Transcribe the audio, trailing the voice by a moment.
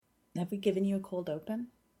Have we given you a cold open?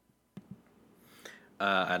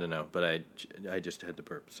 I don't know, but I just had to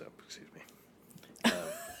burp, so excuse me.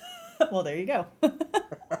 Well, there you go.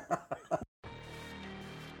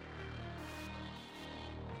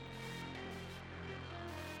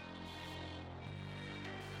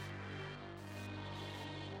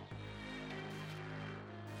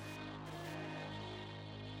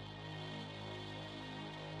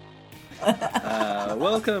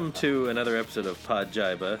 Welcome to another episode of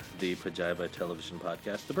Podjiba, the Podjiba television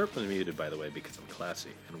podcast. The burp was muted, by the way, because I'm classy,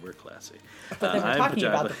 and we're classy. But then we're talking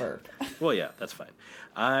about the burp. Well, yeah, that's fine.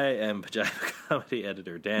 I am Podjiba comedy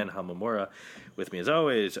editor Dan Hamamura. With me, as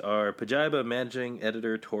always, are Podjiba managing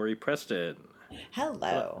editor Tori Preston.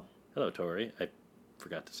 Hello. Hello, Tori. I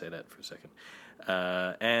forgot to say that for a second.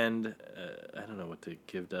 And I don't know what to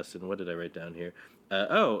give Dustin. What did I write down here?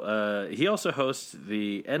 He also hosts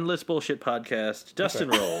the Endless Bullshit podcast, Dustin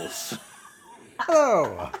Rolls.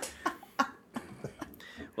 Hello.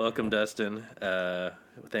 Welcome, Dustin.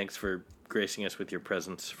 Thanks for gracing us with your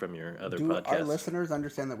presence from your other podcast. Do our listeners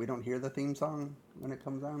understand that we don't hear the theme song when it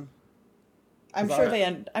comes on? I'm sure they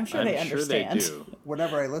understand. Sure they do.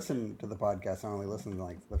 Whenever I listen to the podcast, I only listen to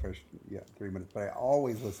like the first 3 minutes, but I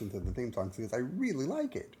always listen to the theme song because I really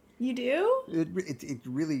like it. You do? It's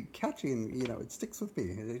really catchy, and it sticks with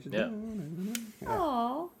me. Yeah.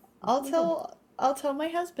 Oh, I'll tell my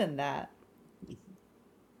husband that.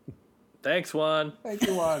 Thanks, Juan. Thank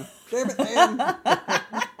you, Juan. Damn it, Dan.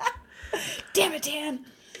 Damn it, Dan.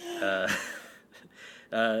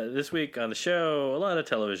 This week on the show, a lot of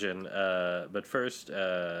television. But first,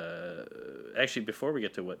 actually, before we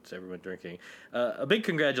get to what's everyone drinking, a big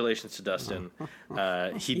congratulations to Dustin.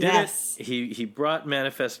 He did it. He brought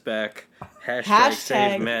Manifest back. Hashtag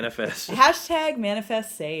save Manifest. Hashtag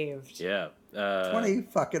Manifest saved. Yeah. 20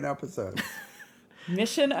 fucking episodes.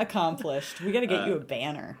 Mission accomplished. We got to get you a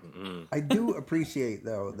banner. I do appreciate,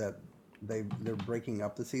 though, that they're breaking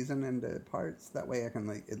up the season into parts. That way I can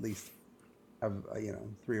at least have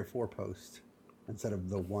 3 or 4 posts instead of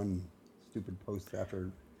the one stupid post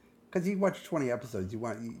after. Because you watch 20 episodes,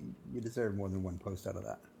 you deserve more than one post out of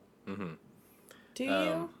that. Mm-hmm. Do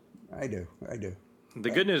you? I do.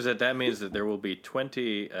 The good news is that means that there will be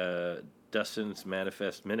 20 Dustin's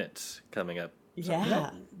Manifest minutes coming up.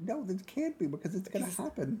 Yeah. No, this can't be because it's going to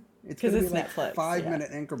happen. It's going to be it's like Netflix,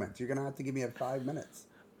 5-minute increments. You're going to have to give me 5 minutes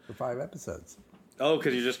for 5 episodes. Oh,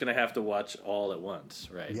 because you're just going to have to watch all at once,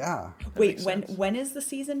 right? Yeah. Wait, when is the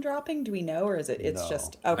season dropping? Do we know, or is it's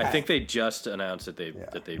just okay? I think they just announced that they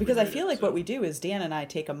because I feel like what we do is Dan and I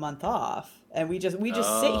take a month off, and we just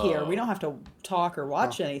sit here. We don't have to talk or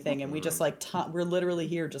watch anything, and we just we're literally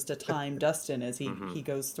here just to time Dustin as he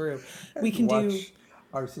goes through. We can watch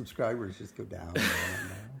our subscribers just go down.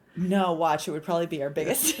 No, watch. It would probably be our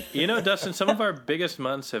biggest. Dustin, some of our biggest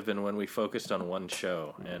months have been when we focused on one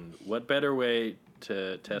show. And what better way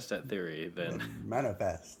to test that theory than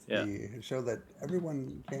Manifest, the show that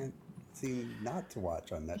everyone can't seem not to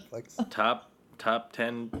watch on Netflix. Top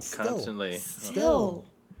 10 constantly. Still.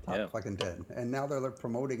 Top fucking 10. And now they're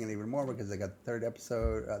promoting it even more because they got the third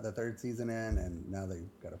episode, the third season in, and now they've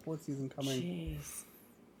got a 4th season coming. Jeez.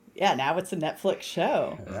 Yeah, now it's a Netflix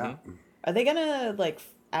show. Yeah. Are they gonna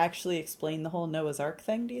actually explain the whole Noah's Ark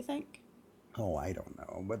thing, do you think? Oh, I don't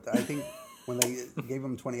know. But I think when they gave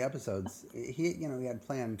him 20 episodes, he had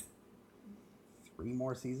planned 3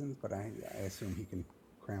 more seasons, but I assume he can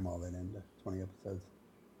cram all that into 20 episodes.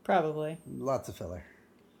 Probably. Lots of filler.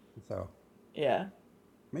 So. Yeah.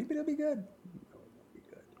 Maybe it'll be good. No, it won't be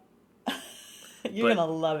good. You're going to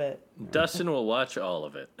love it. Dustin will watch all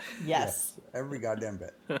of it. Yes. Every goddamn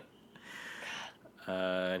bit.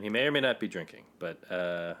 And he may or may not be drinking. But,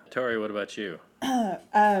 Tori, what about you?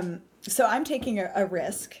 So I'm taking a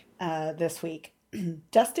risk this week.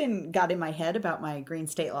 Dustin got in my head about my Green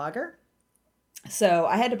State Lager. So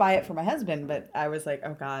I had to buy it for my husband, but I was like,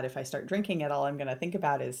 oh, God, if I start drinking it, all I'm going to think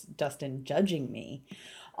about is Dustin judging me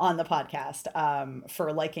on the podcast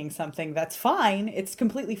for liking something that's fine. It's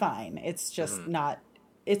completely fine. It's just not,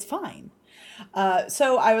 it's fine.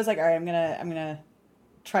 So I was like, all right, I'm going to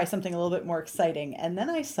try something a little bit more exciting. And then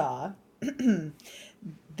I saw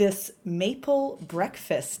this maple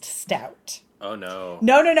breakfast stout. Oh, no.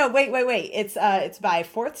 No. Wait. It's by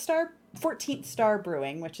 14th Star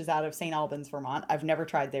Brewing, which is out of St. Albans, Vermont. I've never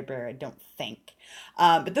tried their beer, I don't think.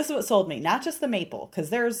 But this is what sold me. Not just the maple,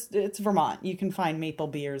 because it's Vermont. You can find maple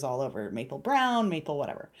beers all over. Maple brown, maple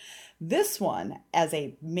whatever. This one, as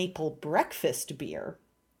a maple breakfast beer,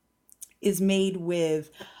 is made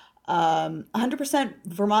with 100%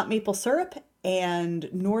 Vermont maple syrup and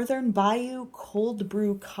Northern Bayou cold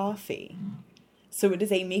brew coffee. So it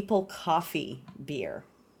is a maple coffee beer.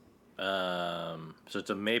 So it's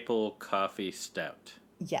a maple coffee stout.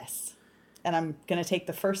 Yes. And I'm going to take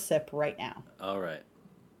the first sip right now. All right.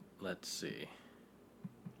 Let's see.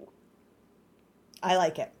 I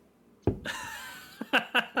like it.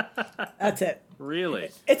 That's it. Really?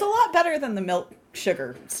 It's a lot better than the milk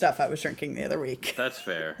sugar stuff I was drinking the other week. That's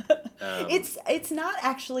fair. It's not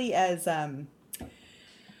actually as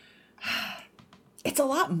it's a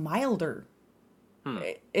lot milder.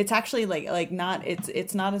 It's actually like not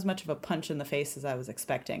it's not as much of a punch in the face as I was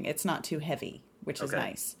expecting. It's not too heavy, which is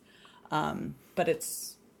nice. But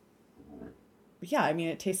it's I mean,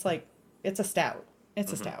 it tastes like it's a stout.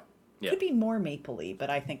 It's a stout. Yeah. Could be more mapley, but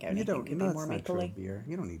I think anything could be more mapley. Beer.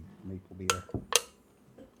 You don't need maple beer.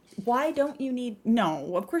 Why don't you need?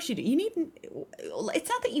 No, of course you do. You need. It's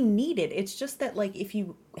not that you need it. It's just that, like, if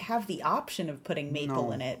you have the option of putting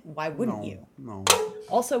maple in it, why wouldn't you? No.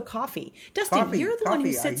 Also, coffee. Dustin, you're the one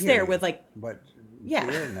who sits there with like. But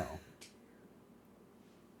beer, no.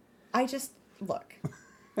 I just look.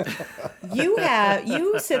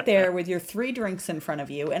 You sit there with your 3 drinks in front of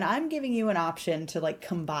you, and I'm giving you an option to like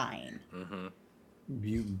combine.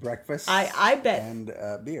 Breakfast. I bet and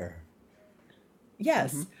beer.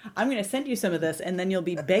 Yes, I'm going to send you some of this, and then you'll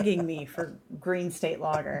be begging me for Green State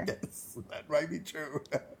Lager. Yes, that might be true.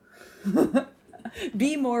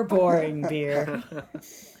 Be more boring, beer.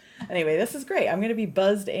 Anyway, this is great. I'm going to be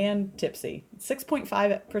buzzed and tipsy.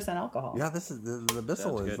 6.5% alcohol. Yeah, this is the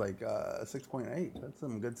Bissell is like 6.8. That's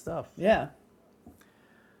some good stuff. Yeah.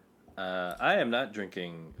 I am not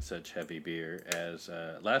drinking such heavy beer as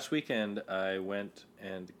last weekend. I went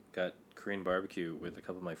and got Korean barbecue with a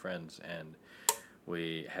couple of my friends, and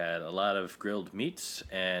we had a lot of grilled meats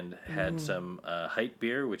and had some Height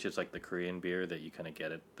beer, which is like the Korean beer that you kind of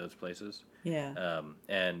get at those places. Yeah.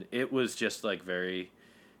 And it was just like very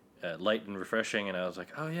light and refreshing, and I was like,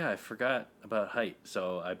 oh yeah, I forgot about Height,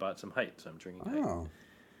 so I bought some Height, so I'm drinking Height.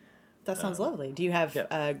 That sounds lovely. Do you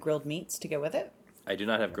have grilled meats to go with it? I do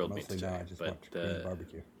not have grilled meats today, today, I just but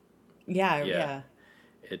barbecue. Yeah.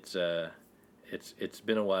 It's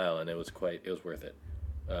been a while, and it was worth it.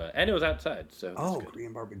 And it was outside, so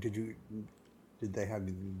Korean barbecue. Did they have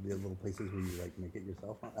the little places where you like make it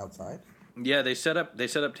yourself outside? Yeah, they set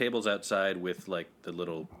up tables outside with like the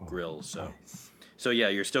little grills. So, nice. So yeah,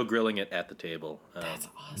 you're still grilling it at the table. That's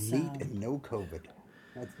awesome. Meat and no COVID.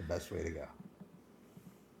 That's the best way to go.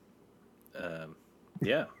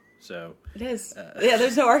 Yeah. So it is.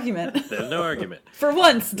 There's no argument. There's no argument. For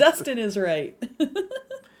once, Dustin is right.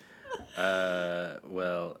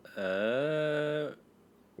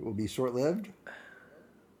 It will be short-lived.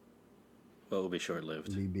 What will be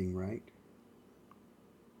short-lived? Me being right.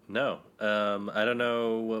 No. I don't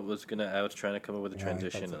know what was I was trying to come up with a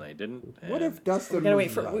transition, and I didn't. What if Dustin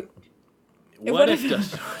was right? What if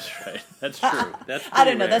Dustin was right? That's true. That's I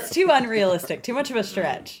don't know. rare. That's too unrealistic. Too much of a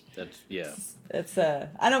stretch. It's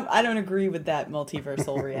I don't agree with that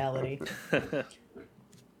multiversal reality.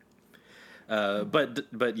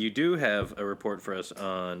 But you do have a report for us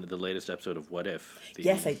on the latest episode of What If?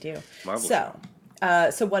 Yes, I do. Marvel show.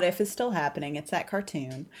 So What If is still happening. It's that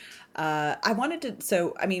cartoon. I wanted to.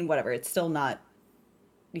 So I mean, whatever. It's still not,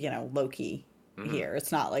 Loki here.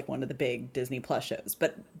 It's not like one of the big Disney Plus shows,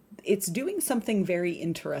 but it's doing something very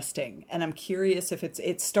interesting, and I'm curious if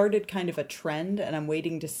it started kind of a trend, and I'm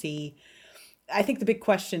waiting to see. I think the big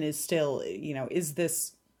question is still, is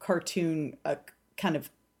this cartoon a kind of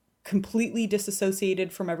completely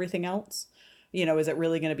disassociated from everything else? Is it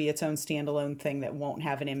really going to be its own standalone thing that won't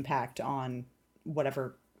have an impact on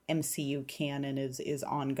whatever MCU canon is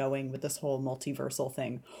ongoing with this whole multiversal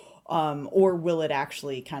thing? Or will it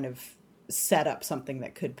actually kind of set up something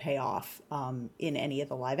that could pay off in any of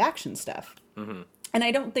the live action stuff? Mm-hmm. And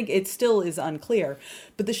I don't think it still is unclear,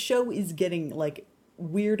 but the show is getting like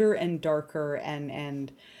weirder and darker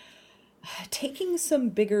and taking some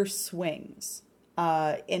bigger swings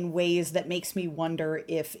in ways that makes me wonder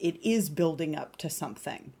if it is building up to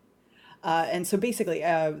something. And so basically,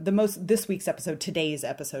 this week's episode, today's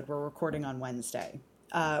episode, we're recording on Wednesday,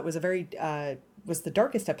 was the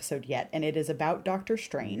darkest episode yet, and it is about Doctor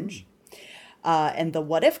Strange. And the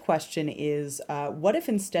what if question is, what if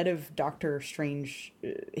instead of Doctor Strange,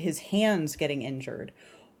 his hands getting injured,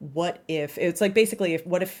 what if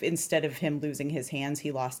instead of him losing his hands,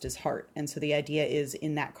 he lost his heart? And so the idea is,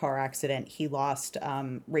 in that car accident, he lost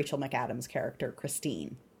Rachel McAdams' character,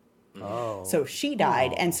 Christine. Oh. So she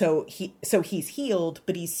died, and so he's healed,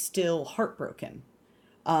 but he's still heartbroken.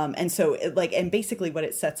 And so basically what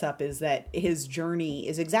it sets up is that his journey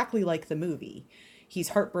is exactly like the movie. He's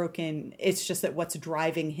heartbroken. It's just that what's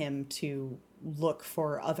driving him to look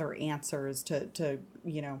for other answers, to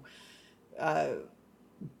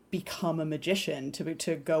become a magician,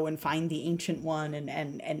 to go and find the Ancient One,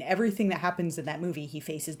 and everything that happens in that movie. He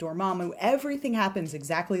faces Dormammu. Everything happens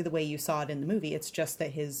exactly the way you saw it in the movie. It's just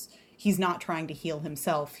that he's not trying to heal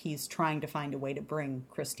himself. He's trying to find a way to bring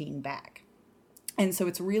Christine back. And so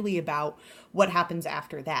it's really about what happens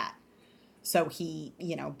after that. So he,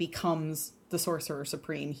 becomes the Sorcerer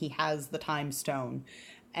Supreme. He has the Time Stone,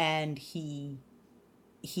 and he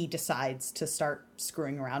decides to start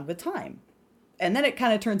screwing around with time. And then it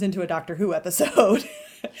kind of turns into a Doctor Who episode.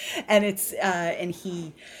 And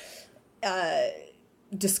he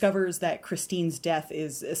discovers that Christine's death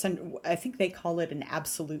is, I think they call it an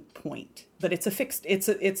absolute point, but it's the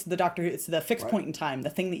fixed point in time, the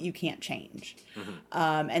thing that you can't change.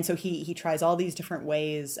 Mm-hmm. And so he tries all these different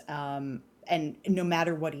ways, and no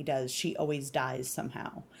matter what he does, she always dies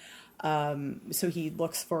somehow. So he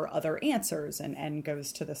looks for other answers and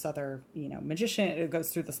goes to this other, magician,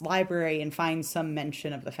 goes through this library and finds some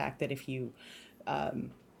mention of the fact that if you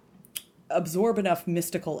absorb enough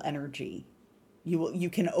mystical energy, you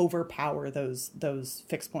can overpower those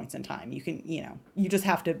fixed points in time. You can, you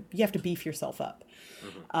have to beef yourself up.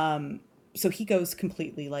 Mm-hmm. So he goes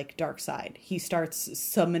completely like dark side. He starts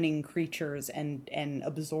summoning creatures and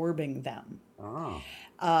absorbing them. Oh.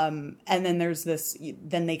 And then there's this,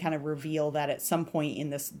 then they kind of reveal that at some point in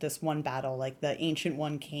this one battle, like the Ancient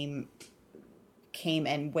One came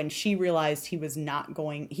and when she realized he was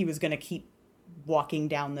going to keep walking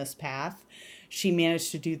down this path, she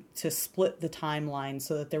managed to split the timeline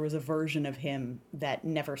so that there was a version of him that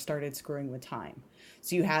never started screwing with time.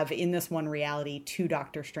 So you have in this one reality 2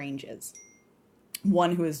 Doctor Stranges.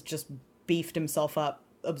 One who has just beefed himself up,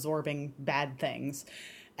 absorbing bad things,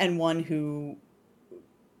 and one who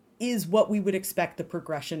is what we would expect the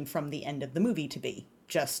progression from the end of the movie to be.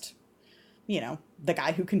 Just, the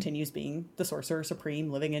guy who continues being the Sorcerer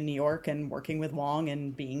Supreme, living in New York and working with Wong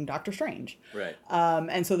and being Doctor Strange. Right.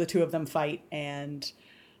 And so the two of them fight, and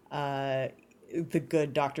the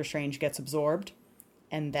good Doctor Strange gets absorbed,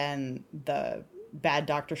 and then the bad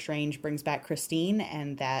Doctor Strange brings back Christine,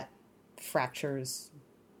 and that fractures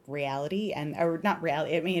reality, or not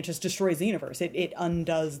reality. I mean, it just destroys the universe. It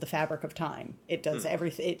undoes the fabric of time. It does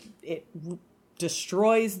everything. It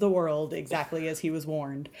destroys the world exactly as he was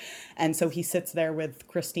warned. And so he sits there with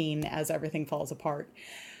Christine as everything falls apart.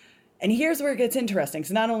 And here's where it gets interesting.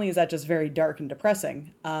 So not only is that just very dark and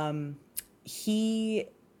depressing, he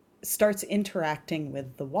starts interacting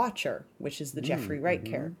with the Watcher, which is the Jeffrey Wright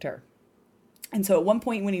character. And so at one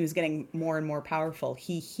point when he was getting more and more powerful,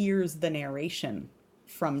 he hears the narration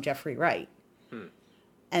from Jeffrey Wright.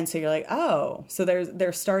 And so you're like, oh, so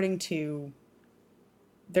you're starting to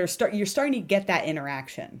get that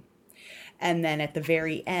interaction. And then at the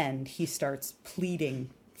very end, he starts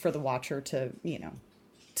pleading for the Watcher to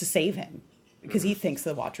save him, because he thinks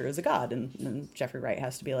the Watcher is a god. And Jeffrey Wright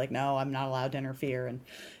has to be like, no, I'm not allowed to interfere. And,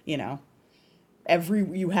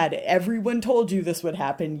 everyone told you this would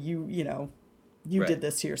happen. You did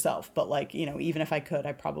this to yourself. But even if I could,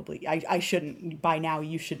 I shouldn't. By now,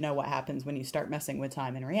 you should know what happens when you start messing with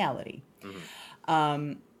time and reality.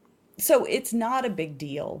 Mm-hmm. So it's not a big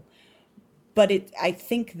deal, but I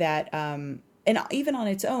think that, and even on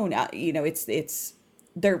its own,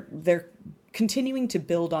 they're continuing to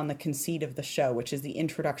build on the conceit of the show, which is the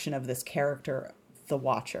introduction of this character, the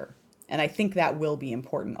Watcher. And I think that will be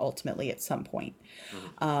important ultimately at some point.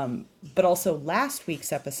 Mm-hmm. But also last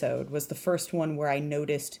week's episode was the first one where I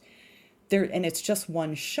noticed there, and it's just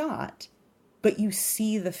one shot, but you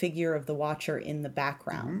see the figure of the Watcher in the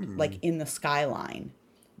background, like in the skyline,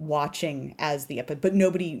 watching as the episode, but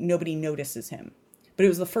nobody notices him. But it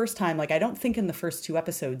was the first time, I don't think in the first 2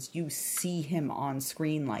 episodes you see him on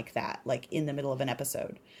screen like that, like in the middle of an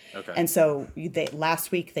episode. Okay. And so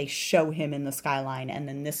last week they show him in the skyline, and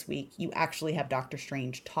then this week you actually have Doctor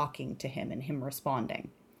Strange talking to him and him responding.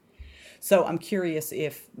 So I'm curious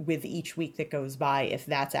if with each week that goes by, if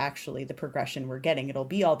that's actually the progression we're getting. It'll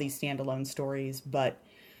be all these standalone stories, but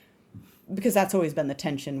because that's always been the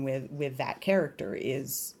tension with that character,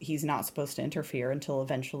 is he's not supposed to interfere until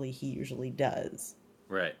eventually he usually does.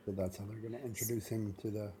 Right. So that's how they're going to introduce him to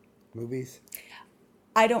the movies?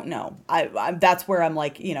 I don't know. I that's where I'm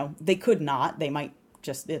like, they could not. They might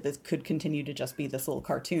just, this could continue to just be this little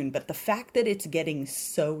cartoon. But the fact that it's getting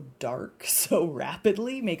so dark so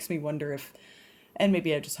rapidly makes me wonder if, and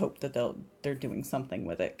maybe I just hope that they're doing something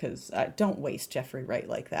with it, because don't waste Jeffrey Wright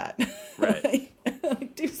like that. Right.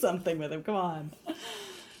 Do something with him. Come on.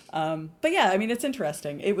 But yeah, I mean, it's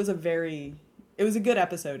interesting. It was a good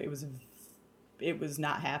episode. It was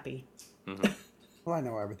not happy. Mm-hmm. Well, I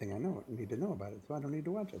know everything I need to know about it, so I don't need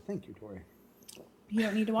to watch it. Thank you, Tori. You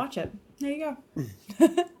don't need to watch it. There you go.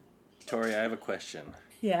 Tori, I have a question.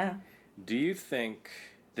 Yeah. Do you think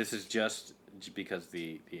this is just because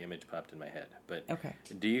the image popped in my head? But Okay.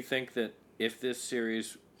 do you think that if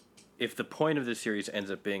the point of this series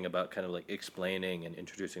ends up being about kind of like explaining and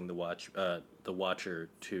introducing the Watcher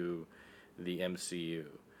to the MCU,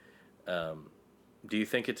 do you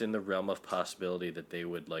think it's in the realm of possibility that they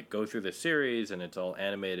would like go through the series and it's all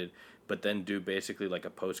animated, but then do basically like a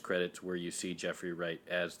post credits where you see Jeffrey Wright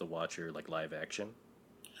as the Watcher, like live action?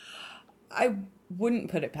 I wouldn't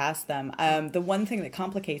put it past them. The one thing that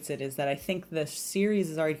complicates it is that I think the series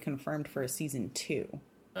is already confirmed for a season 2.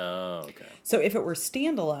 Oh, okay. So if it were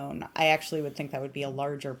standalone, I actually would think that would be a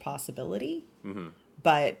larger possibility. Mm-hmm.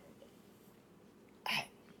 But,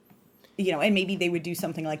 and maybe they would do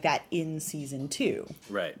something like that in season 2.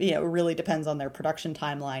 Right. It really depends on their production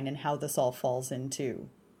timeline and how this all falls into,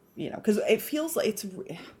 because it feels like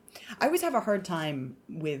I always have a hard time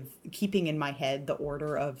with keeping in my head the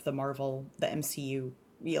order of the MCU,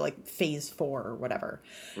 like phase 4 or whatever.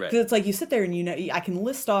 Right. Because it's like you sit there and I can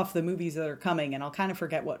list off the movies that are coming and I'll kind of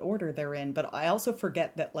forget what order they're in, but I also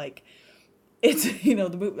forget that like it's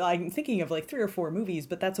I'm thinking of like 3 or 4 movies,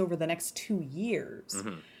 but that's over the next 2 years.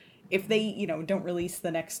 Mm-hmm. If they don't release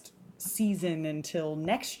the next season until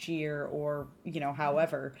next year or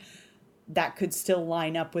however, that could still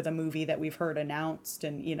line up with a movie that we've heard announced,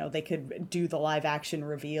 and they could do the live action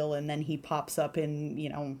reveal and then he pops up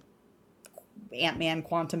in Ant-Man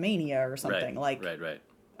Quantumania or something. Right.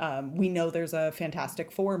 We know there's a Fantastic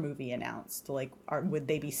Four movie announced. Like, would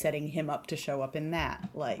they be setting him up to show up in that?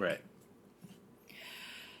 Like, right.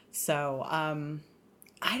 So,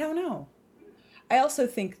 I don't know. I also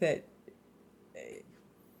think that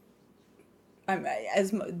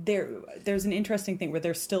there's an interesting thing where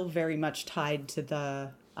they're still very much tied to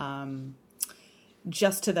the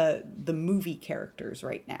just to the movie characters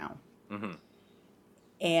right now. Mm-hmm.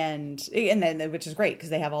 And then which is great because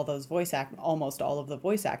they have all those almost all of the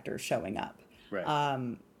voice actors showing up.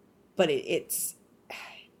 Right. But it's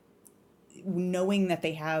knowing that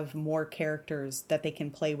they have more characters that they can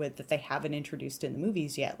play with that they haven't introduced in the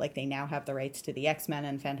movies yet. Like they now have the rights to the X-Men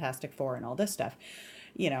and Fantastic Four and all this stuff.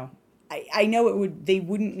 I know they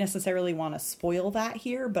wouldn't necessarily want to spoil that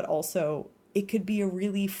here, but also it could be a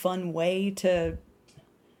really fun way to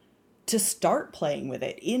start playing with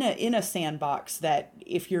it in a sandbox that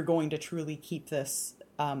if you're going to truly keep this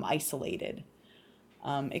isolated,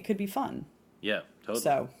 it could be fun. Yeah, totally.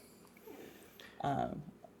 So,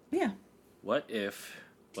 yeah. What if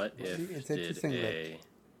it's interesting that...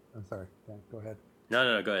 I'm sorry. Yeah, go ahead.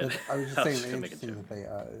 No, go ahead. I was just saying it's interesting that they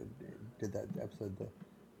did that episode the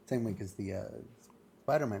same week as the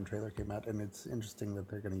Spider-Man trailer came out, and it's interesting that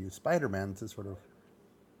they're going to use Spider-Man to sort of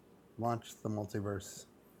launch the multiverse,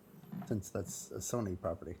 since that's a Sony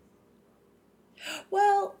property.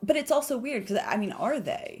 Well, but it's also weird because are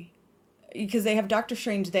they? Because they have Doctor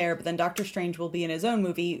Strange there, but then Doctor Strange will be in his own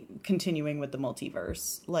movie continuing with the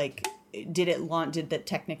multiverse. Like, did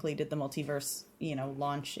the multiverse,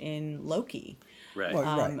 launch in Loki? Right.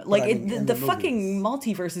 Right. Like, the fucking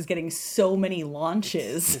multiverse is getting so many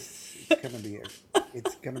launches.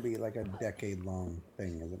 It's gonna be like a decade-long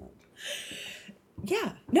thing, isn't it?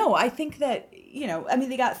 Yeah. No, I think that,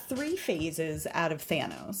 they got 3 phases out of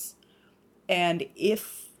Thanos. And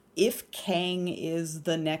if Kang is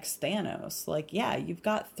the next Thanos, like, yeah, you've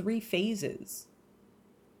got 3 phases.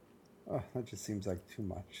 Oh, that just seems like too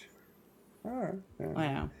much. All right. Yeah.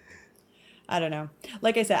 I know. I don't know.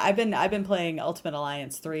 Like I said, I've been playing Ultimate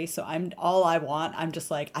Alliance 3, so I'm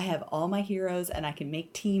just like, I have all my heroes and I can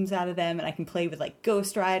make teams out of them and I can play with like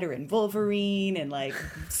Ghost Rider and Wolverine and like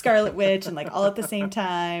Scarlet Witch and like all at the same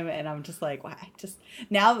time, and I'm just like, wow,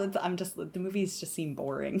 the movies just seem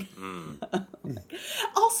boring.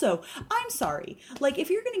 Also, I'm sorry. Like, if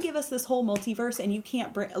you're going to give us this whole multiverse and you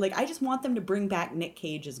can't I just want them to bring back Nick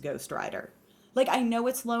Cage as Ghost Rider. Like, I know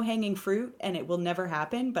it's low-hanging fruit and it will never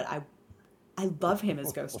happen, but I love him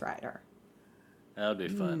as Ghost Rider. That would be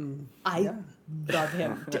fun. I love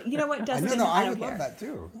him. You know what, Dustin? I would love that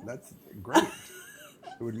too. That's great.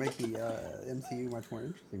 It would make the MCU much more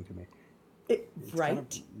interesting to me. It's right? kind of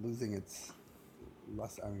losing its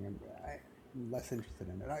less. I'm less interested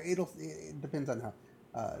in it. It depends on how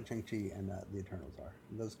Shang-Chi and the Eternals are.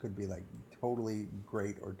 Those could be like totally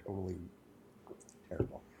great or totally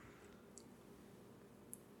terrible.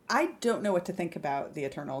 I don't know what to think about the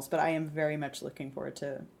Eternals, but I am very much looking forward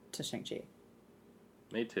to Shang-Chi.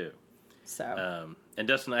 Me too. So, and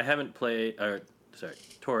Dustin, Tori, I haven't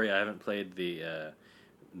played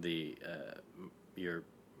your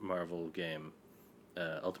Marvel game,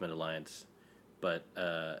 Ultimate Alliance. but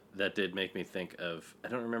that did make me think of, I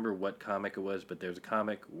don't remember what comic it was, but there's a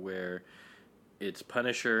comic where it's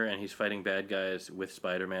Punisher and he's fighting bad guys with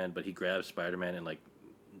Spider-Man, but he grabs Spider-Man and like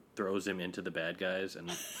throws him into the bad guys and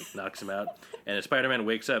like, knocks him out. And then Spider-Man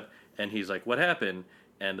wakes up and he's like, "What happened?"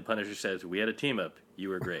 And the Punisher says, "We had a team up. You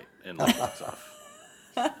were great," and like, walks off.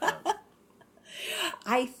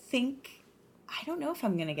 I don't know if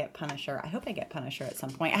I'm going to get Punisher. I hope I get Punisher at some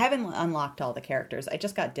point. I haven't unlocked all the characters. I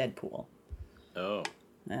just got Deadpool. Oh,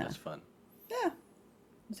 that's fun. Yeah.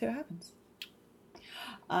 We'll see what happens.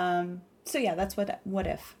 So yeah, that's what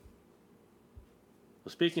if.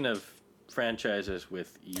 Well, speaking of franchises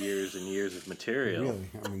with years and years of material, Really?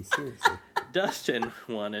 I mean, seriously. Dustin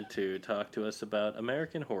wanted to talk to us about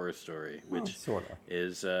American Horror Story, which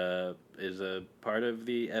is a part of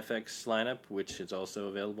the FX lineup, which is also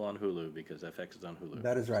available on Hulu because FX is on Hulu.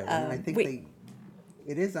 That is right. And I think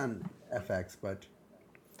it is on FX, but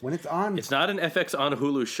when it's on... It's not an FX on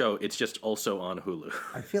Hulu show. It's just also on Hulu.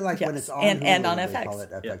 I feel like when it's on and, Hulu, and on they FX. call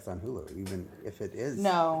it FX on Hulu, even if it is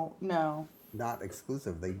No. not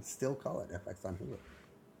exclusive. They still call it FX on Hulu.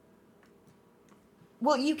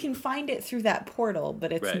 Well, you can find it through that portal,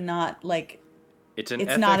 but it's not like... It's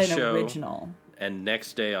FX not an show original. And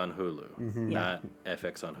next day on Hulu, not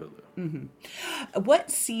FX on Hulu. Mm-hmm. What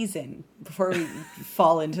season, before we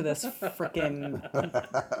fall into this freaking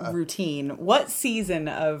routine, what season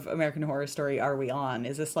of American Horror Story are we on?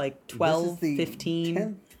 Is this like 12, this is the 15?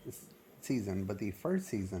 10th season, but the first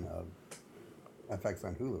season of FX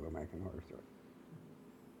on Hulu, American Horror Story.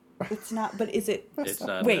 It's not, but is it? It's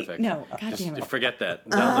not. Wait, FX. no. God damn it. Forget that.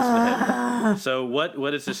 Don't listen to him. So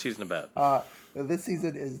what is this season about? This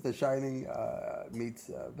season is The Shining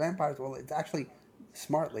meets vampires. Well, it's actually,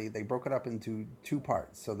 smartly, they broke it up into two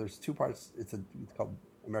parts. So there's two parts. It's called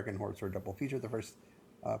American Horror Story Double Feature. The first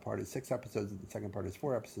part is 6 episodes, and the second part is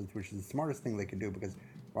 4 episodes, which is the smartest thing they can do because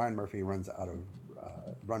Ryan Murphy runs out of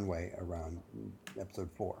runway around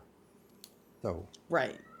episode 4. So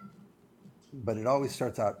Right. But it always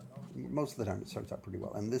starts out, most of the time it starts out pretty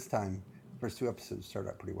well. And this time, the first 2 episodes start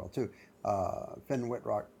out pretty well too. Finn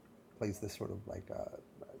Wittrock plays this sort of like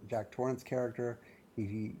Jack Torrance character.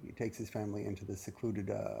 He takes his family into this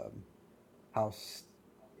secluded house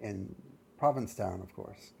in Provincetown, of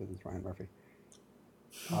course, because it's Ryan Murphy,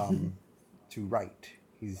 to write.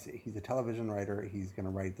 He's a television writer. He's going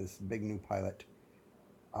to write this big new pilot,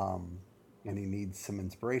 and he needs some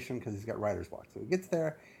inspiration because he's got writer's block. So he gets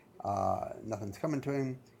there. Nothing's coming to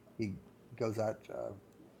him. He goes out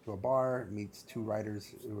to a bar, meets 2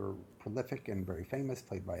 writers who are prolific and very famous,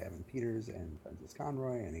 played by Evan Peters and Francis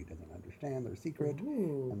Conroy, and he doesn't understand their secret.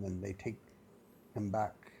 Ooh. And then they take him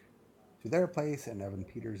back to their place, and Evan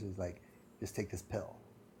Peters is like, just take this pill,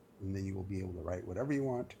 and then you will be able to write whatever you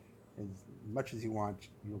want, as much as you want.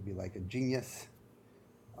 You'll be like a genius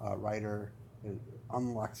writer. It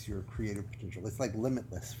unlocks your creative potential. It's like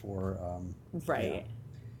limitless for... right. You know,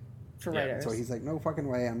 for writers. So he's like, no fucking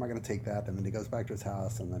way, I'm not going to take that. And then he goes back to his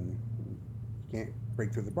house, and then he can't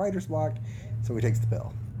break through the writer's block, so he takes the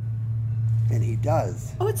pill. And he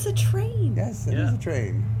does. Oh, it's a train. Yes, it is a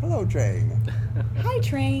train. Hello, train. Hi,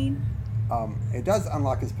 train. It does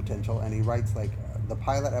unlock his potential, and he writes like the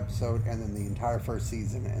pilot episode and then the entire first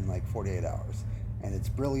season in like 48 hours. And it's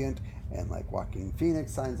brilliant, and like Joaquin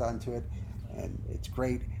Phoenix signs on to it, and it's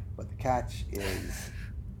great. But the catch is...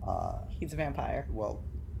 he's a vampire. Well...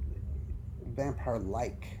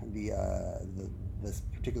 vampire-like. This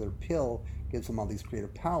particular pill gives him all these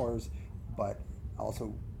creative powers, but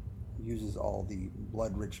also uses all the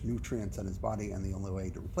blood-rich nutrients in his body, and the only way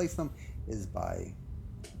to replace them is by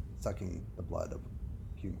sucking the blood of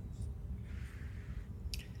humans.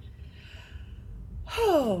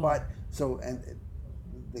 But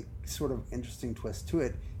the sort of interesting twist to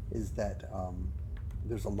it is that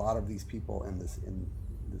there's a lot of these people in this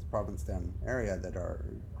Provincetown area that are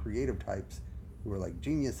creative types who are like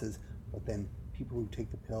geniuses, but then people who take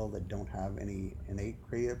the pill that don't have any innate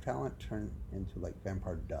creative talent turn into like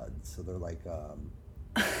vampire duds. So they're like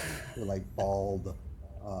bald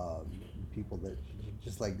people that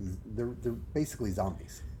just like they're basically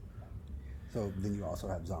zombies. So then you also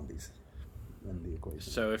have zombies in the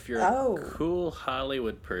equation. So if you're a cool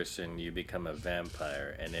Hollywood person, you become a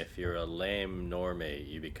vampire, and if you're a lame normie,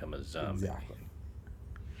 you become a zombie. Exactly.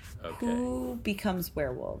 Okay. Who becomes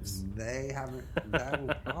werewolves? They haven't. That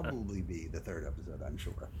will probably be the 3rd episode, I'm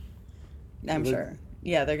sure. I'm sure.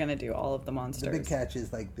 Yeah, they're gonna do all of the monsters. The big catch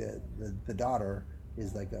is like the daughter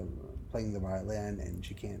is like playing the violin, and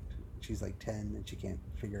she can't. She's like 10, and she can't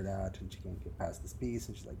figure it out, and she can't get past this piece,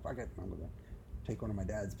 and she's like, "Fuck it, I'm gonna take one of my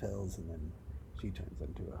dad's pills," and then she turns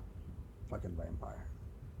into a fucking vampire.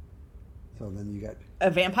 So then you got a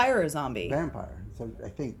vampire or a zombie? Vampire. So I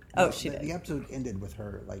think the episode ended with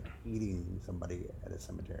her like eating somebody at a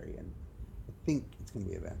cemetery, and I think it's going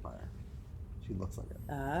to be a vampire. She looks like it.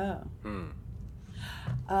 Oh.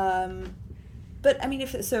 But I mean,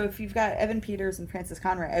 if you've got Evan Peters and Frances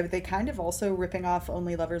Conroy, are they kind of also ripping off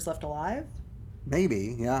Only Lovers Left Alive?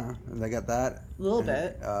 Maybe, yeah. They got that. A little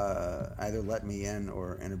bit. Either Let Me In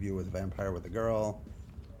or Interview with a Vampire with a Girl.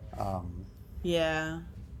 Yeah.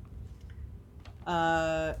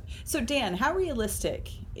 So Dan, how realistic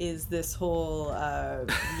is this whole,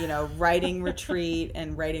 writing retreat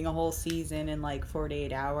and writing a whole season in like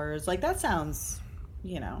 48 hours? Like that sounds,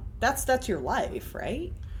 that's your life,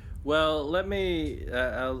 right? Well, let me.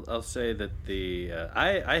 I'll say that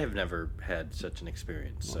I have never had such an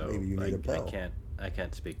experience, so maybe you need a pill. I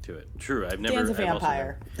can't speak to it. True, Dan's a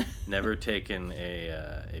vampire. I've never taken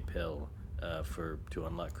a pill to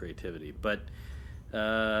unlock creativity, but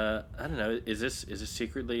I don't know. Is this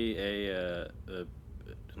secretly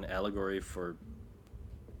an allegory for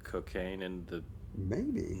cocaine in the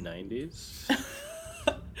maybe 90s?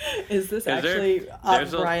 Is this actually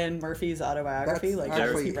Brian Murphy's autobiography? Like,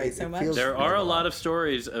 does he write so much? There are a lot of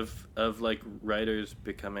stories of like writers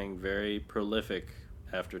becoming very prolific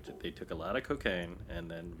after they took a lot of cocaine and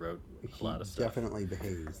then wrote a lot of stuff. He definitely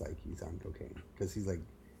behaves like he's on cocaine because he's like,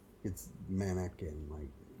 it's manic and like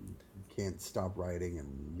can't stop writing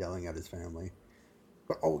and yelling at his family.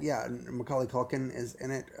 But Macaulay Culkin is in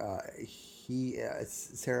it.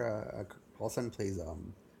 Sarah Paulson plays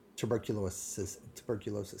tuberculosis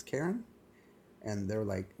Karen, and they're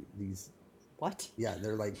like these. What? Yeah,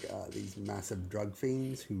 they're like these massive drug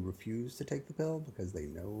fiends who refuse to take the pill because they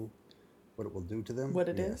know what it will do to them. What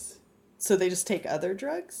it is? So they just take other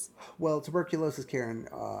drugs? Well, tuberculosis Karen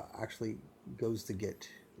actually goes to get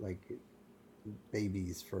like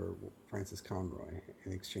babies for Frances Conroy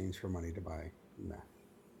in exchange for money to buy meth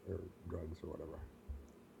or drugs or whatever.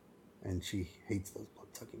 And she hates those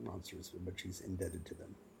blood-sucking monsters, but she's indebted to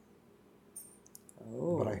them.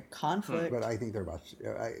 Oh, conflict. But I think they're about...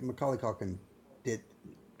 Macaulay Culkin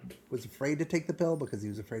was afraid to take the pill because he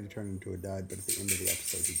was afraid to turn into a dud, but at the end of the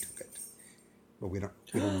episode he took it. But we don't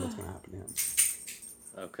know what's going to happen to him.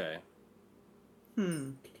 Okay.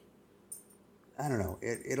 I don't know.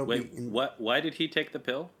 Why did he take the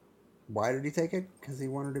pill? Why did he take it? Because he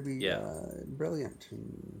wanted to be brilliant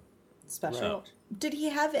and special. Right. Did he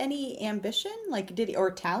have any ambition? Like,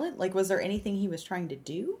 or talent? Like, was there anything he was trying to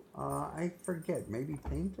do? I forget. Maybe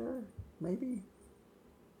painter? Maybe?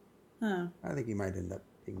 Huh. I think he might end up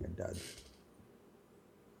being a dud.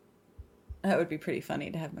 That would be pretty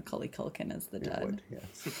funny to have Macaulay Culkin as the dud. It would,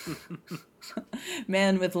 yes.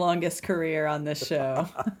 Man with longest career on this show.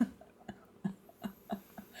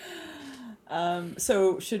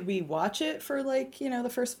 So should we watch it for the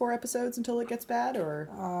first 4 episodes until it gets bad, or?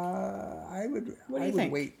 I would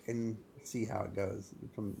wait and see how it goes.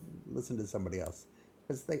 Listen to somebody else,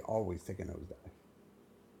 because they always take a nosedive.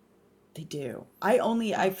 They do.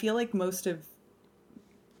 I feel like most of,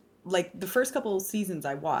 the first couple of seasons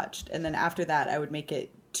I watched, and then after that I would make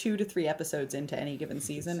it 2 to 3 episodes into any given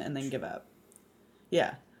season and then give up.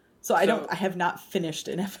 Yeah. So I have not finished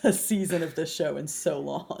a season of this show in so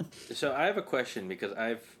long. So I have a question, because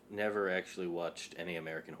I've never actually watched any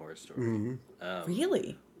American Horror Story. Mm-hmm.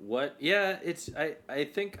 Really? What? Yeah, I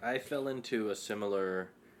think I fell into a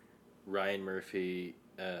similar Ryan Murphy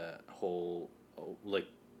whole,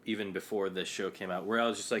 even before this show came out, where I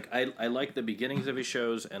was just like, I like the beginnings of his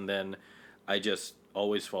shows, and then I just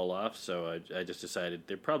always fall off, so I just decided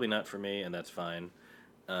they're probably not for me, and that's fine.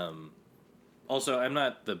 Also, I'm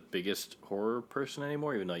not the biggest horror person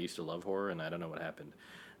anymore, even though I used to love horror, and I don't know what happened.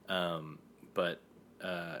 But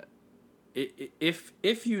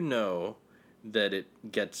if you know that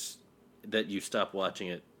that you stop watching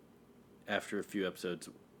it after a few episodes,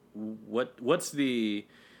 what's the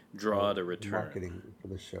draw to return? Marketing for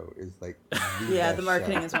the show is the the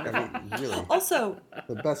marketing is wonderful. I mean, really, also,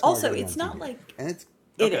 the best. Also, it's not TV. And it's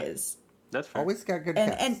it is. That's fair. Always got good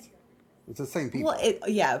cast. And it's the same people. Well,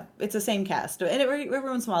 it's the same cast, and every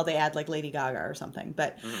once in a while they add Lady Gaga or something.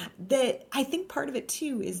 But I think part of it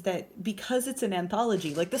too is that because it's an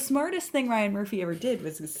anthology, the smartest thing Ryan Murphy ever did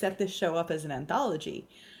was set this show up as an anthology.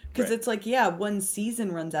 Because it's one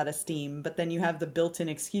season runs out of steam, but then you have the built-in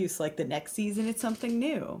excuse, the next season it's something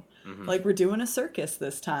new. Mm-hmm. We're doing a circus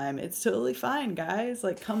this time. It's totally fine, guys.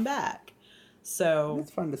 Come back. So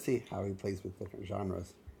it's fun to see how he plays with different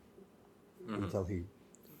genres until he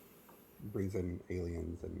brings in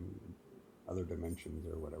aliens and other dimensions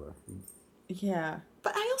or whatever. Yeah.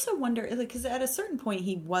 But I also wonder, because at a certain point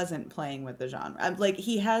he wasn't playing with the genre.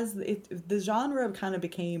 The genre kind of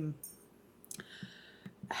became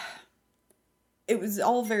it was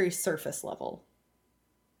all very surface level.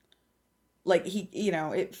 Like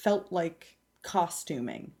it felt like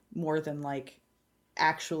costuming more than like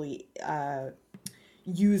actually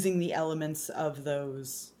using the elements of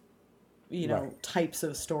those Right. types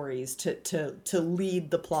of stories to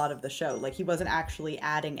lead the plot of the show. Like he wasn't actually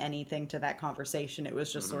adding anything to that conversation. It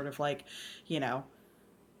was just sort of like,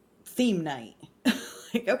 theme night.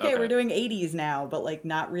 Like, okay, we're doing 80s now, but like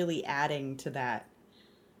not really adding to that.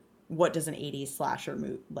 What does an 80s slasher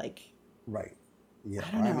like? Right. Yeah.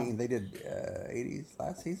 I don't know. mean, they did 80s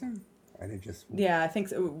last season, and it just Yeah, I think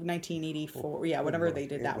so. 1984. Yeah, whenever they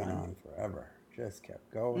did that went one. on forever. Just kept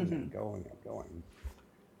going and going and going.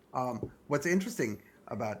 What's interesting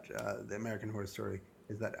about the American Horror Story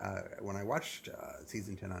is that when I watched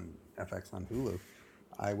season 10 on FX on Hulu,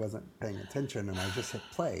 I wasn't paying attention, and I just hit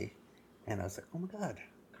play, and I was like, "Oh my God,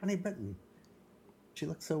 Connie Britton! She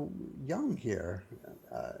looks so young here."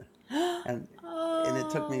 And it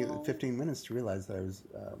took me 15 minutes to realize that I was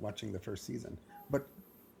watching the first season.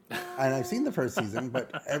 And I've seen the first season,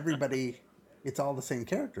 but it's all the same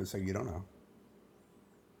characters, so you don't know.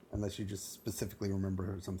 Unless you just specifically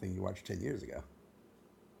remember something you watched 10 years ago.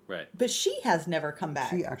 Right. But she has never come back.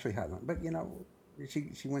 She actually hasn't. But,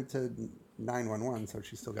 she went to 911, so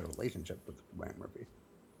she's still got a relationship with Ryan Murphy.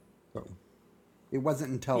 So it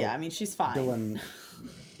wasn't until... Yeah, I mean, she's fine. Dylan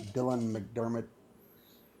McDermott,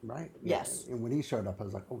 right? Yes. And when he showed up, I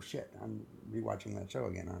was like, oh, shit, I'm rewatching that show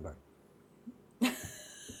again, aren't I?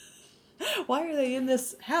 Why are they in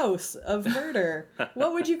this house of murder?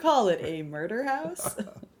 What would you call it? A murder house?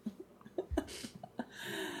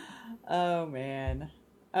 Oh, man.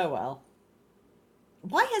 Oh, well.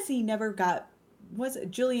 Why has he never got... Was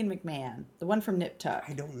it Julian McMahon? The one from Nip Tuck?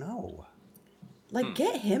 I don't know. Like,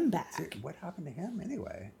 get him back. What happened to him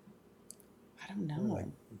anyway? I don't know. Like,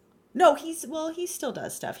 No, he still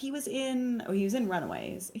does stuff. He was in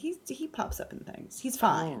Runaways. He pops up in things. He's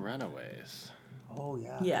fine. Oh, Runaways. oh,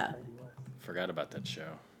 yeah. Yeah. Forgot about that show.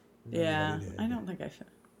 Yeah. Everybody did. I don't think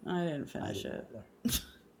I didn't finish it.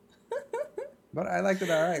 But I liked it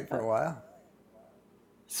all right for a while.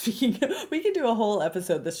 Speaking of, we could do a whole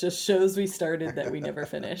episode that just shows we started that we never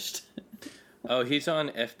finished. Oh, he's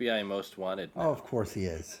on FBI Most Wanted now. Oh, of course he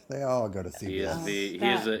is. They all go to CBS.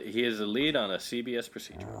 He is a lead on a CBS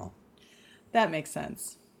procedural. Wow. That makes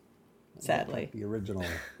sense. Sadly. The original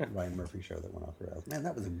Ryan Murphy show that went off the rails. Man,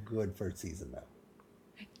 that was a good first season, though.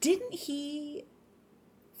 Didn't he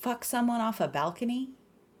fuck someone off a balcony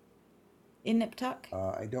in Nip Tuck?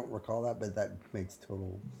 I don't recall that, but that makes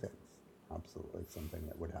total sense. Absolutely something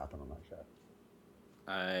that would happen on that show.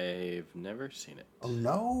 I've never seen it. Oh,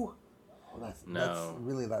 no? Oh, that's No.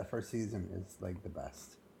 really, that first season is like the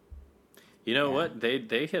best. You know what? They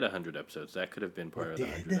hit 100 episodes. That could have been part of the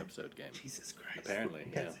did? 100 episode game. Jesus Christ. Apparently,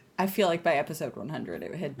 yeah. I feel like by episode 100,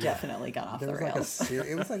 it had definitely gone off the There was rails.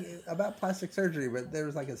 it was like about plastic surgery, but there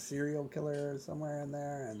was like a serial killer somewhere in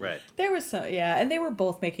there. And Right. There was some, yeah, and they were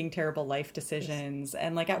both making terrible life decisions.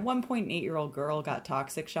 And like at one point, an 8-year-old girl got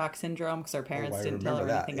toxic shock syndrome because her parents I didn't tell her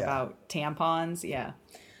remember that, anything yeah. about tampons. Yeah.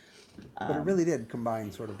 But it really did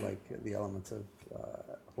combine sort of like the elements of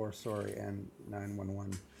Horror Story and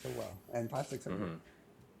 911 so well. And plastic surgery. Mm-hmm.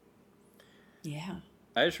 Yeah.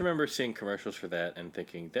 I just remember seeing commercials for that and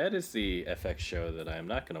thinking that is the FX show that I am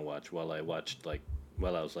not going to watch while I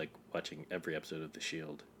was watching every episode of The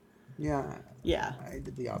Shield. Yeah. Yeah. I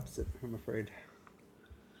did the opposite, I'm afraid.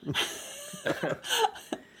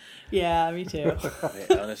 Yeah, me too.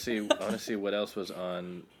 I honestly, what else was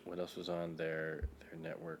on their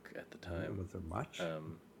network at the time? Was there much?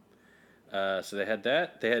 So they had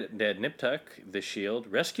that. They had Nip Tuck, The Shield,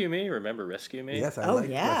 Rescue Me. Remember Rescue Me? Yes, I Oh, liked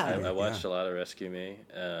yeah. Rescue Me, I watched a lot of Rescue Me.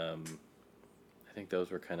 I think those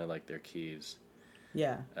were kind of like their keys.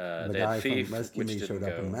 Yeah. The They guy had Thief, from Rescue which Me showed didn't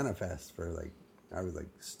up in go. Manifest for like, I was like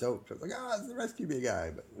stoked. I was like, it's the Rescue Me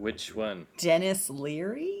guy. But Which one? Dennis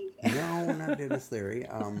Leary? no, not Dennis Leary.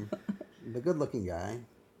 The good-looking guy.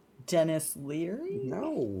 Dennis Leary?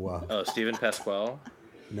 No, Oh, Stephen Pasquale,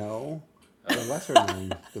 no. The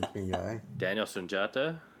lesser-known good-looking guy. Daniel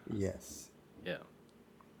Sunjata. Yes. Yeah,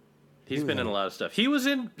 he's was been in in a it. lot of stuff. He was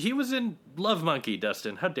in Love Monkey.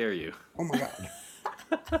 Dustin, how dare you? Oh my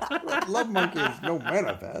God. Love Monkey is no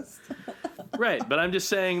Manifest. Right, but I'm just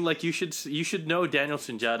saying, like you should know Daniel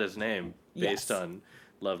Sunjata's name based Yes. on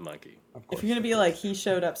Love Monkey. Of course. If you're going to be like, he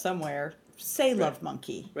showed up somewhere, say Love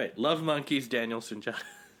Monkey. Right, Love Monkey's Daniel Sunjata.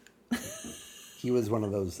 He was one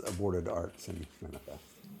of those aborted arcs in Manifest.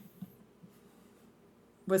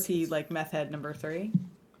 Was he like meth head number 3?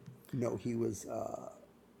 No, he was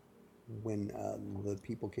when the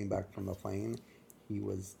people came back from the plane. He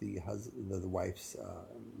was the wife's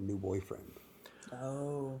new boyfriend.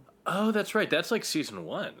 Oh, that's right. That's like season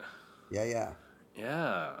 1. Yeah.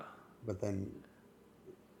 But then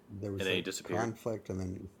there was conflict, and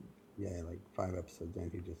then like 5 episodes in,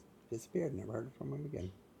 he just disappeared. Never heard from him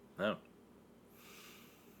again. Oh.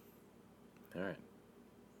 All right.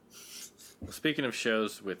 Well, speaking of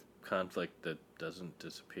shows with conflict that doesn't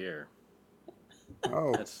disappear.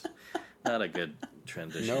 Oh. That's not a good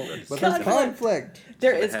transition. No, but there's conflict.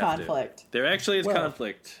 There is conflict. There actually is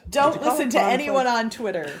conflict. Don't listen to anyone on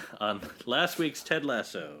Twitter. On last week's Ted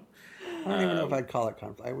Lasso. I don't even know if I'd call it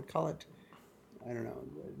conflict. I would call it, I don't know.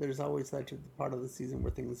 There's always that part of the season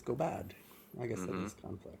where things go bad. I guess that is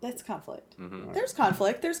conflict. That's conflict. Mm-hmm. There's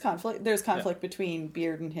conflict. There's conflict. There's conflict between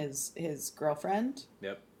Beard and his girlfriend.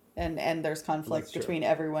 Yep. And there's conflict between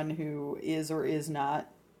everyone who is or is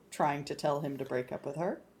not trying to tell him to break up with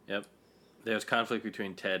her. Yep. There's conflict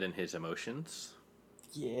between Ted and his emotions.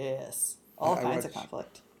 Yes. All kinds of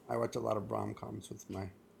conflict. I watch a lot of rom-coms with my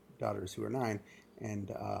daughters who are 9,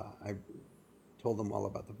 and I told them all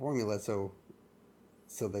about the formula so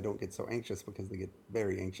they don't get so anxious, because they get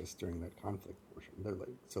very anxious during that conflict portion. They're like,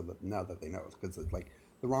 so that now that they know, because it's like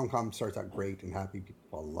the rom-com starts out great and happy, people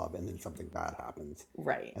fall in love, and then something bad happens.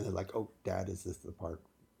 Right. And they're like, oh, Dad, is this the part?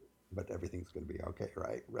 But everything's going to be okay,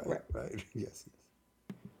 right? Yes.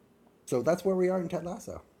 So that's where we are in Ted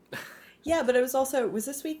Lasso. Yeah, but it was also,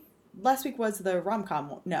 last week was the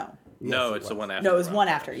rom-com, no. No, it's the one after. No, it was one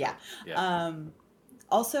after, yeah. Yeah.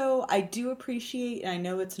 Also, I do appreciate, and I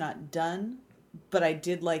know it's not done, but I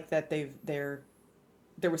did like that there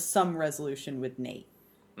was some resolution with Nate.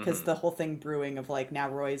 Because the whole thing brewing of like, now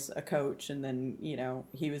Roy's a coach, and then,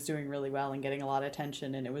 he was doing really well and getting a lot of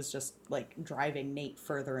attention, and it was just like driving Nate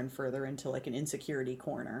further and further into like an insecurity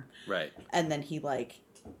corner. Right. And then he like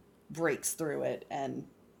breaks through it and,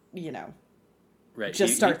 right.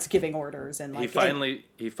 just starts giving orders, and like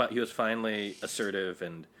he was finally assertive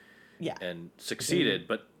and succeeded,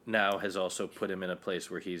 but now has also put him in a place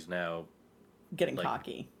where he's now getting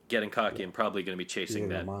cocky and probably going to be chasing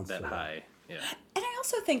that high. Yeah. And I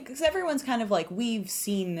also think, because everyone's kind of like, we've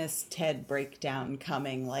seen this Ted breakdown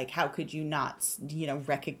coming, like, how could you not,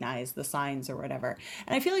 recognize the signs or whatever?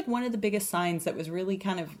 And I feel like one of the biggest signs that was really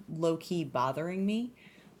kind of low-key bothering me,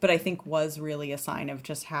 but I think was really a sign of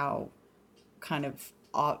just how kind of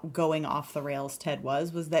going off the rails Ted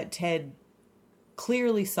was that Ted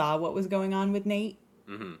clearly saw what was going on with Nate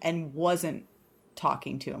and wasn't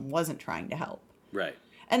talking to him, wasn't trying to help. Right.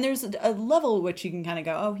 And there's a level at which you can kind of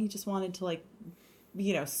go, oh, he just wanted to, like,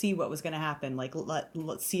 see what was going to happen. Like,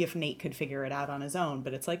 let's see if Nate could figure it out on his own.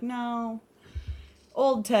 But it's like, no.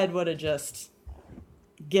 Old Ted would have just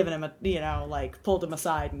given him pulled him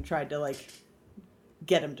aside and tried to, like,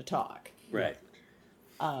 get him to talk. Right.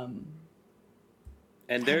 And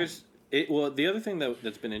the other thing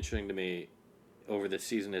that's been interesting to me over this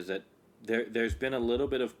season is that there's been a little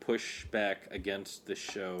bit of pushback against the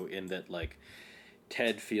show in that, like,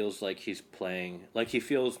 Ted feels like he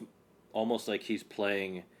feels almost like he's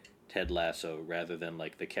playing Ted Lasso rather than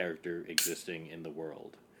like the character existing in the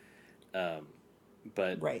world.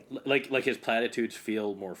 But right. like his platitudes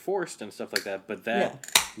feel more forced and stuff like that. But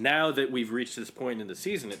now that we've reached this point in the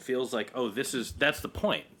season, it feels like, oh, that's the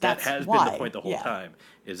point. That has been the point the whole time,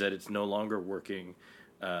 is that it's no longer working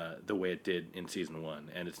the way it did in season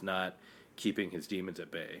 1, and it's not keeping his demons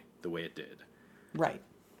at bay the way it did. Right.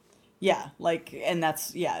 Yeah, and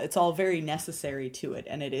that's, it's all very necessary to it,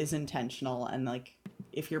 and it is intentional, and, like,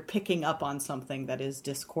 if you're picking up on something that is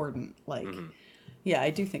discordant, like, I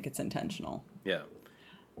do think it's intentional. Yeah.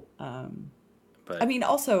 But I mean,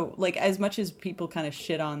 also, like, as much as people kind of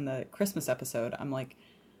shit on the Christmas episode, I'm like,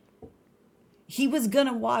 he was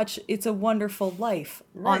gonna watch It's a Wonderful Life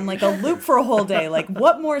on, like, a loop for a whole day. Like,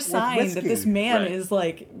 what more sign that this man is,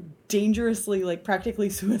 like, dangerously, like, practically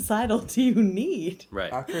suicidal do you need?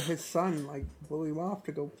 Right. After his son, like, blew him off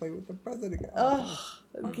to go play with the president.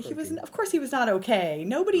 He was, of course he was not okay.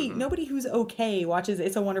 Nobody who's okay watches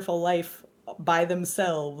It's a Wonderful Life by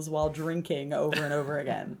themselves while drinking over and over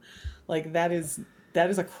again. Like, that is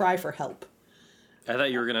a cry for help. I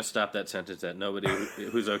thought you were going to stop that sentence that nobody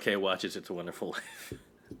who's okay watches It's a Wonderful Life.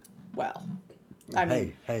 Well, I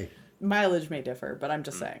mean, hey. Mileage may differ, but I'm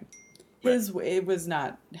just saying. It was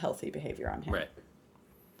not healthy behavior on him. Right.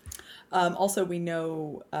 Also, we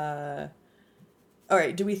know... all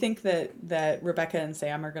right, do we think that Rebecca and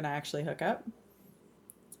Sam are going to actually hook up?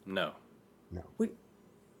 No.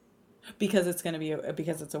 Because it's going to be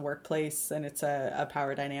because it's a workplace and it's a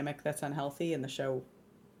power dynamic that's unhealthy, and the show.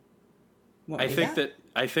 I think that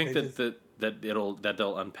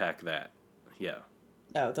they'll unpack that. Yeah.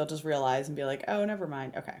 Oh, they'll just realize and be like, oh, never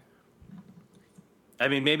mind. Okay. I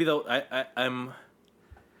mean, maybe they'll.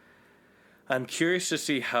 I'm curious to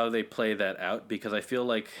see how they play that out, because I feel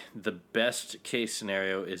like the best case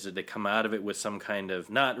scenario is that they come out of it with some kind of,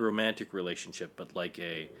 not romantic relationship, but like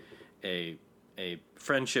a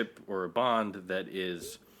friendship or a bond that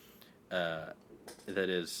is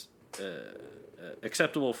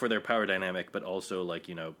acceptable for their power dynamic, but also like,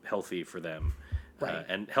 you know, healthy for them, right.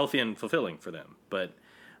 And healthy and fulfilling for them. But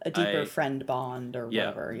a deeper friend bond or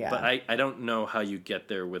whatever. Yeah. But I don't know how you get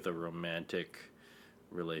there with a romantic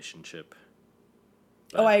relationship.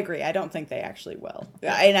 But, I agree. I don't think they actually will.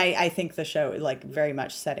 Yeah. And I think the show, like, very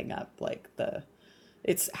much setting up, like,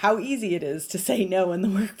 it's how easy it is to say no in the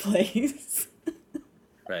workplace.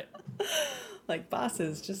 Right. Like,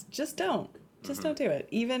 bosses, just don't. Just don't do it.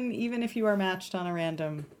 Even if you are matched on a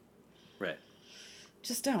random... Right.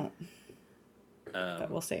 Just don't.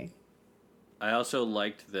 But we'll see. I also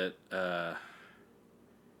liked that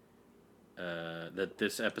that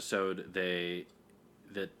this episode,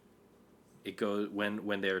 it goes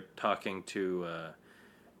when they're talking to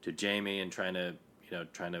Jamie and trying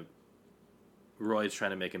to Roy's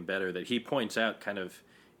trying to make him better, that he points out kind of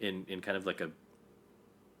in kind of like a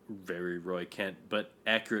very Roy Kent but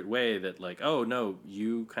accurate way that, like, oh no,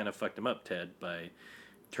 you kind of fucked him up, Ted, by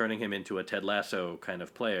turning him into a Ted Lasso kind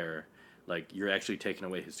of player. Like, you're actually taking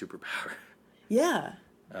away his superpower. Yeah.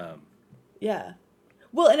 Yeah.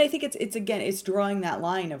 Well, and I think it's drawing that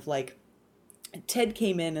line of, like, Ted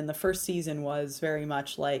came in and the first season was very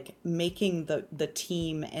much like making the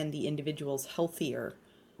team and the individuals healthier.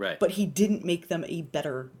 Right. But he didn't make them a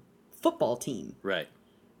better football team. Right.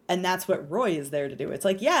 And that's what Roy is there to do. It's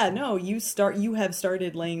like, yeah, no, you have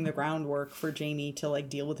started laying the groundwork for Jamie to, like,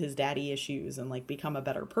 deal with his daddy issues and, like, become a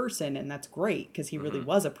better person. And that's great, because he really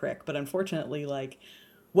was a prick. But unfortunately, like,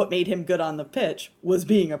 what made him good on the pitch was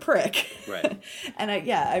being a prick. Right. And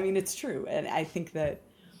I mean, it's true. And I think that,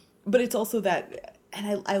 but it's also that,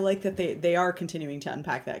 and I like that they are continuing to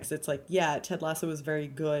unpack that, because it's like, yeah, Ted Lasso was very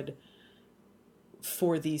good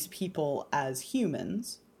for these people as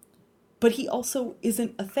humans, but he also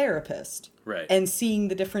isn't a therapist. Right. And seeing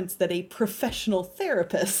the difference that a professional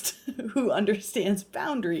therapist who understands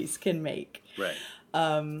boundaries can make. Right.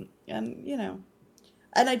 And, you know,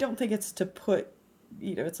 and I don't think it's to put,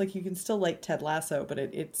 you know, it's like you can still like Ted Lasso, but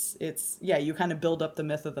it's yeah, you kind of build up the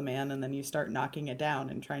myth of the man and then you start knocking it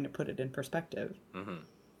down and trying to put it in perspective.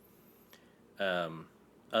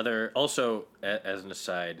 Also, as an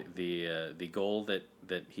aside, the goal that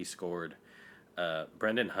he scored,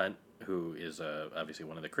 Brendan Hunt, who is obviously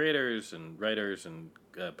one of the creators and writers and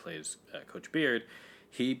plays Coach Beard,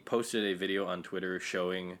 he posted a video on Twitter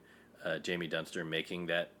showing Jamie Dunster making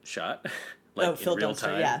that shot. Like, Phil in real Dunster,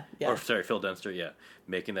 time. yeah. Or, sorry, Phil Dunster, yeah.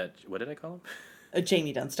 Making that, what did I call him?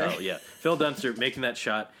 Jamie Dunster. Oh, yeah. Phil Dunster making that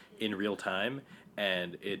shot in real time,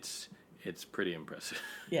 and it's pretty impressive.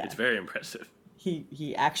 Yeah. It's very impressive.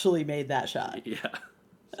 He actually made that shot. Yeah.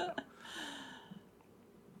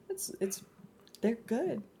 So. They're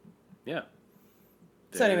good. Yeah.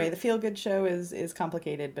 So anyway, the feel good show is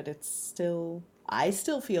complicated, but I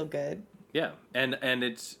still feel good. Yeah. And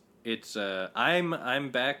it's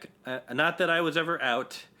I'm back. Not that I was ever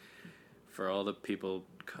out, for all the people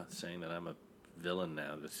saying that I'm a villain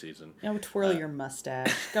now this season. Oh, twirl your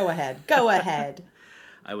mustache. Go ahead. Go ahead.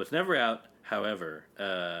 I was never out. However,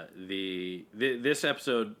 this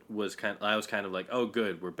episode was I was kind of like, oh,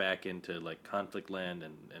 good, we're back into, like, conflict land,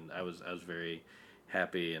 and I was very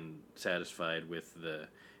happy and satisfied with the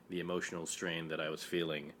emotional strain that I was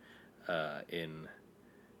feeling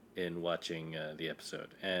in watching the episode.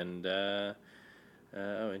 And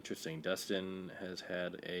interesting, Dustin has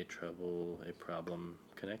had a problem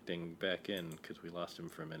connecting back in, because we lost him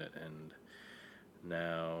for a minute, and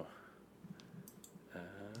now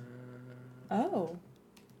Oh.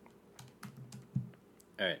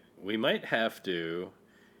 All right, we might have to, you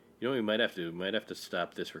know what we might have to? We might have to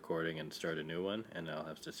stop this recording and start a new one, and I'll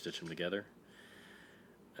have to stitch them together.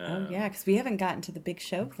 Oh, yeah, because we haven't gotten to the big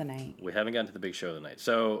show of the night. We haven't gotten to the big show of the night.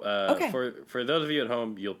 So okay. For those of you at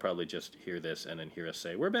home, you'll probably just hear this and then hear us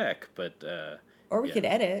say, we're back. But or we could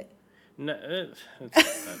edit. No,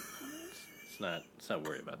 it's not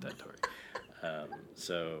worried about that, Tori. Hang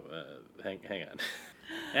on.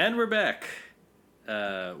 And we're back,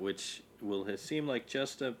 which will seem like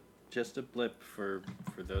just a blip for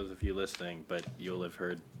those of you listening, but you'll have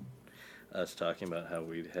heard us talking about how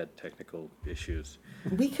we had technical issues.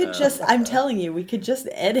 We could I'm telling you, we could just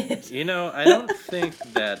edit. You know, I don't think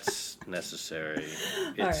that's necessary.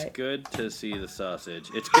 It's right. good to see the sausage.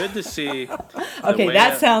 It's good to see... Okay,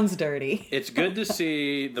 that sounds dirty. It's good to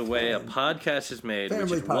see the way a podcast is made,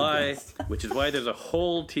 which is why there's a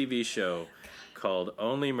whole TV show called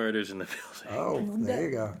Only Murders in the Building. Oh, there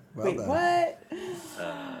you go. Well Wait, done. what?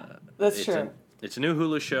 That's true. It's a new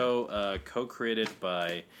Hulu show co-created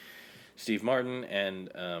by Steve Martin and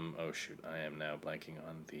I am now blanking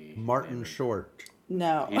on the Martin name. Short.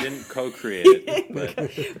 No. He didn't co-create it,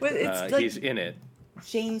 but it's like he's in it.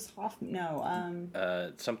 James Hoffman.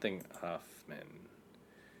 No. Something Hoffman.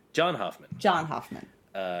 John Hoffman. John Hoffman.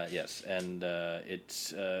 Yes, and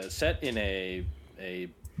it's set in a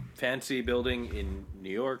fancy building in New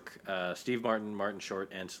York. Steve Martin, Martin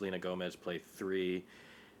Short, and Selena Gomez play three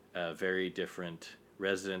very different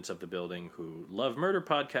residents of the building who love murder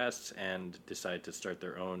podcasts and decide to start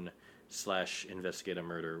their own / investigate a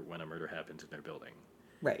murder when a murder happens in their building.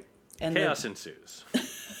 Right. And Chaos ensues.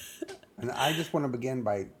 And I just want to begin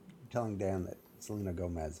by telling Dan that Selena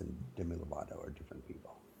Gomez and Demi Lovato are different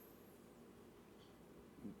people.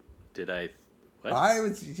 Did I? What? I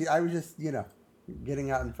was just,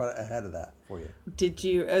 getting out in front ahead of that for you. Did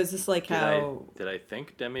you? Is this like how? Did I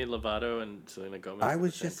think Demi Lovato and Selena Gomez I were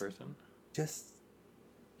was the same person? just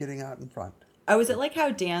getting out in front. Oh, is it like how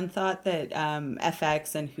Dan thought that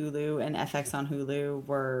FX and Hulu and FX on Hulu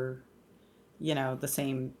were, the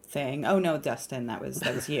same thing? Oh no, Dustin, that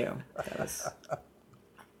was you. That was.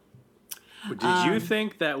 Did you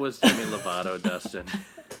think that was Demi Lovato, Dustin?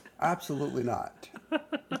 Absolutely not.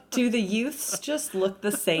 Do the youths just look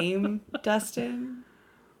the same, Dustin?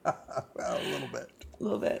 Well, a little bit. A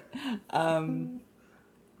little bit.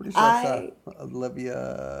 Pretty sure it's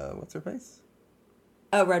Olivia, what's her face?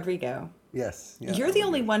 Oh, Rodrigo. Yes. Yeah, You're the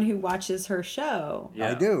only one who watches her show.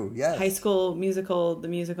 Yeah. I do, yes. High School Musical, the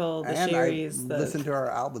And series. I listened to our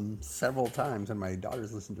album several times, and my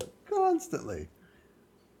daughters listen to it constantly.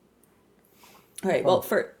 All right, well,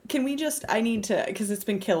 I need to, because it's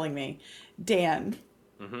been killing me. Dan,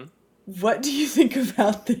 what do you think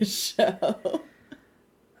about this show?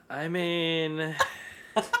 I mean...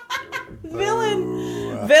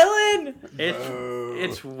 Villain!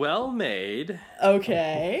 It's well made.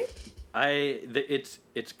 Okay. It's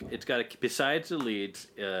got besides the leads,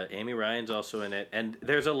 Amy Ryan's also in it, and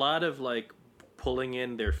there's a lot of pulling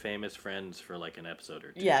in their famous friends for an episode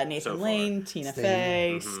or two. Yeah, Nathan Lane, Tina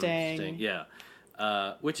Fey, Sting. Yeah,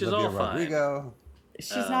 which is Olivia all fine. Rodrigo.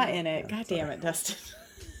 She's not in it. God damn it, Dustin.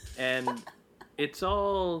 And it's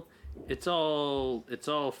all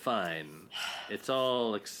fine. It's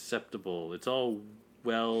all acceptable. It's all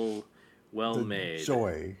well made.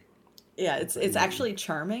 Joy. Yeah, it's actually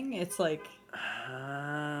charming. It's like...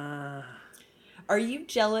 Are you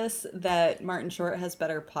jealous that Martin Short has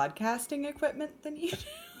better podcasting equipment than you do?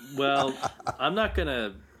 Well, I'm not going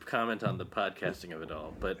to comment on the podcasting of it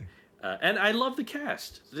all, but and I love the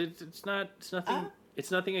cast.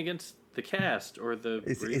 It's nothing against the cast or the...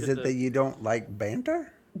 Is it that you don't like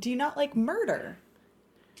banter? Do you not like murder?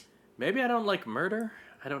 Maybe I don't like murder.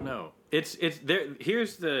 I don't know. It's there.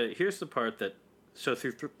 Here's the part that... So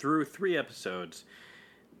through 3 episodes,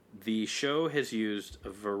 the show has used a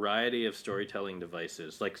variety of storytelling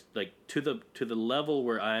devices, like to the level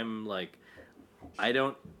where I'm like, I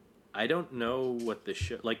don't know what the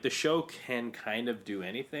show... the show can kind of do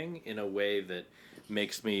anything in a way that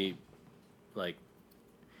makes me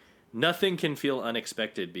nothing can feel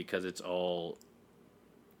unexpected because it's all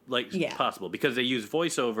possible, because they use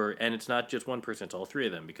voiceover, and it's not just one person, it's all 3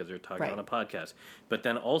 of them because they're talking on a podcast. But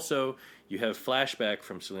then also you have flashback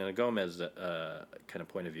from Selena Gomez's kind of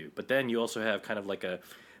point of view. But then you also have kind of like a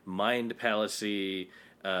Mind Palace-y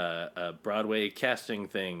Broadway casting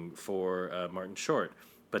thing for Martin Short.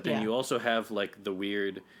 But then you also have the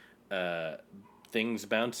weird things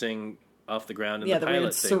bouncing off the ground in the pilot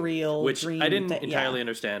weird thing, surreal which dream I didn't entirely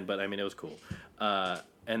understand, but I mean it was cool.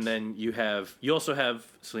 And then you also have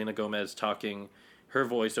Selena Gomez talking, her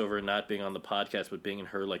voiceover not being on the podcast, but being in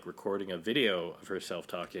her recording a video of herself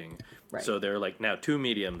talking. Right. So there are now 2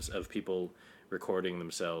 mediums of people recording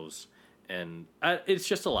themselves, and it's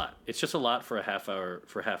just a lot. It's just a lot for half hour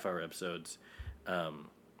episodes,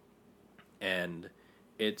 and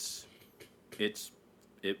it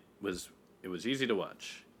was easy to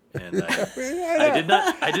watch. And I did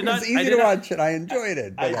not. It was easy to watch, and I enjoyed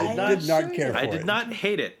it. But I did not care for it. I did not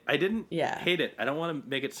hate it. I didn't Yeah. hate it. I don't want to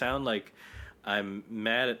make it sound like I'm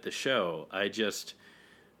mad at the show. I just,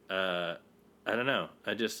 I don't know.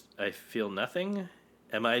 I feel nothing.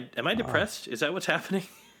 Am I depressed? Is that what's happening?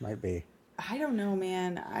 Might be. I don't know,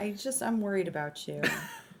 man. I'm worried about you.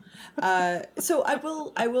 So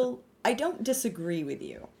I don't disagree with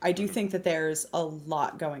you. I do think that there's a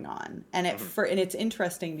lot going on, and it's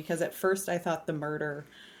interesting because at first I thought the murder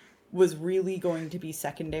was really going to be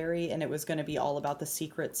secondary, and it was going to be all about the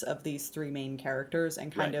secrets of these three main characters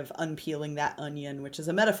and kind of unpeeling that onion, which is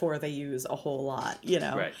a metaphor they use a whole lot, you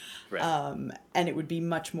know? Right. And it would be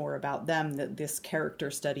much more about them, this character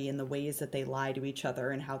study and the ways that they lie to each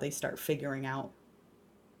other and how they start figuring out,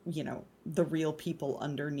 you know, the real people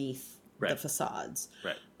underneath the facades.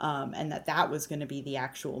 Right. And that was going to be the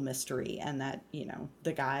actual mystery, and that, you know,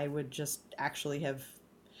 the guy would just actually have...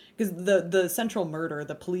 Because the central murder,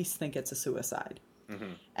 the police think it's a suicide.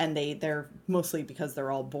 Mm-hmm. And they're mostly, because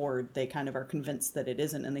they're all bored, they kind of are convinced that it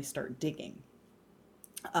isn't, and they start digging.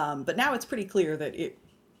 But now it's pretty clear that it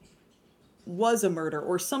was a murder,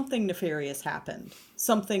 or something nefarious happened.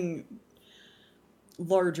 Something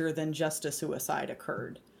larger than just a suicide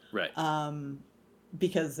occurred. Right.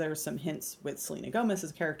 Because there's some hints with Selena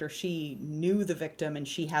Gomez's character. She knew the victim, and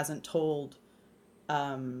she hasn't told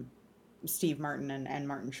Steve Martin and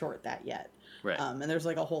Martin Short that yet. Right. And there's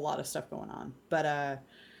like a whole lot of stuff going on. But,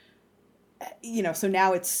 you know, so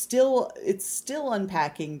now it's still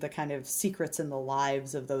unpacking the kind of secrets in the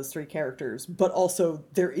lives of those three characters. But also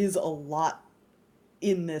there is a lot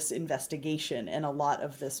in this investigation and a lot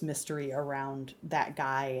of this mystery around that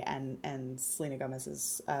guy and Selena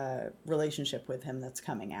Gomez's relationship with him that's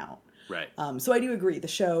coming out. Right. So I do agree. The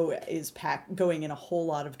show is going in a whole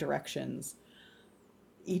lot of directions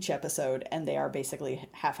each episode, and they are basically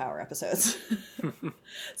half-hour episodes.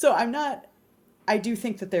 So I do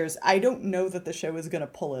think that I don't know that the show is going to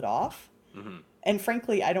pull it off. Mm-hmm. And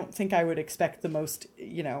frankly, I don't think I would expect the most,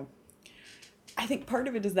 you know, I think part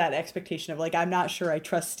of it is that expectation of like, I'm not sure I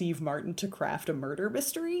trust Steve Martin to craft a murder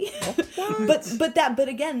mystery. but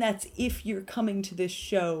again, that's if you're coming to this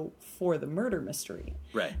show for the murder mystery.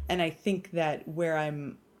 Right. And I think that where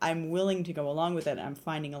I'm willing to go along with it, I'm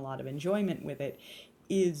finding a lot of enjoyment with it,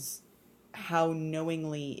 is how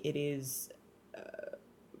knowingly it is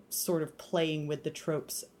sort of playing with the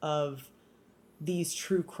tropes of these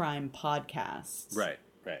true crime podcasts. Right.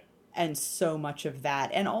 And so much of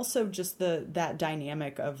that. And also just that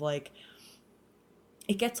dynamic of like,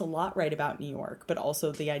 it gets a lot right about New York, but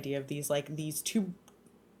also the idea of these two,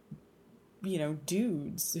 you know,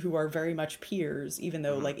 dudes who are very much peers, even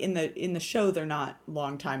though like in the show, they're not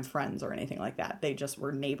longtime friends or anything like that. They just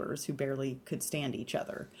were neighbors who barely could stand each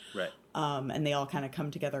other. Right. And they all kind of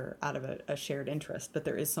come together out of a shared interest, but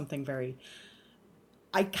there is something very,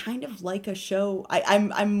 I kind of like a show.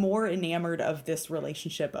 I'm more enamored of this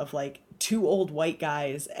relationship of like two old white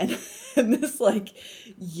guys and this like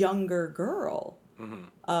younger girl.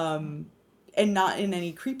 Mm-hmm. And not in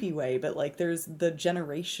any creepy way, but like there's the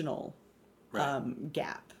generational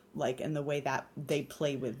gap, like, and the way that they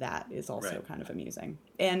play with that is also kind of amusing.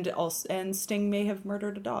 And Sting may have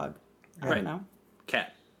murdered a dog. I don't know.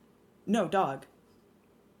 Cat. No, dog.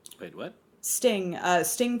 Wait, what? Sting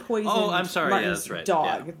poisoned. Oh, I'm sorry. Martin's yeah, that's right.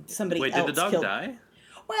 dog. Yeah. Somebody Wait, else did the dog killed. Die?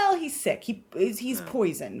 Well, he's sick. He's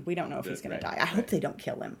poisoned. We don't know if he's going to die. I hope they don't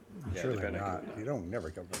kill him. Surely not. You don't never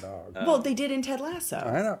kill the dog. Well, they did in Ted Lasso.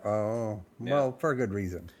 I know. Oh, well, for a good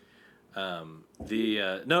reason. Tori,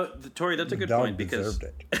 that's a good dog point because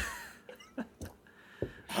deserved it.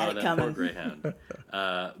 Had it that coming. poor greyhound.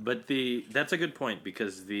 But that's a good point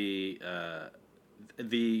because the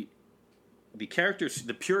characters,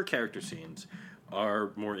 the pure character scenes,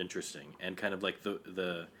 are more interesting and kind of like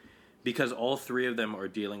the because all three of them are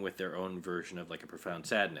dealing with their own version of like a profound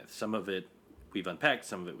sadness. Some of it we've unpacked,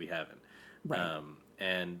 some of it we haven't. Right.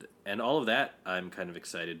 And all of that I'm kind of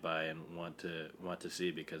excited by and want to see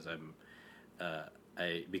because I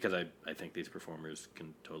think these performers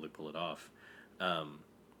can totally pull it off.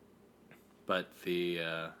 But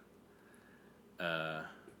yeah, I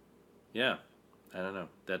don't know.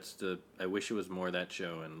 I wish it was more that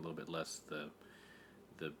show and a little bit less the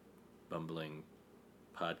bumbling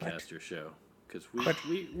podcaster show. Because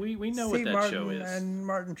we know what that Martin show is. And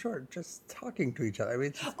Martin Short just talking to each other. I mean,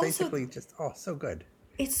 it's just basically so good.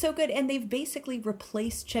 It's so good, and they've basically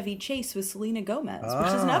replaced Chevy Chase with Selena Gomez,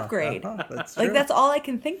 which is an upgrade. That's like true. that's all I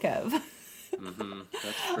can think of. Mm-hmm,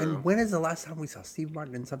 that's true. And when is the last time we saw Steve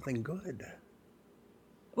Martin in something good?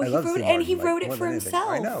 Well, he wrote it for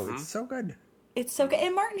himself. I know, it's so good. It's so good,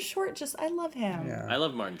 and Martin Short I love him. Yeah. I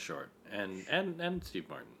love Martin Short and Steve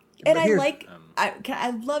Martin. And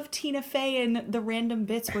I love Tina Fey in the random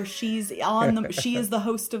bits where she's she is the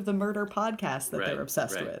host of the murder podcast that they're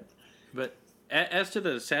obsessed with. But as to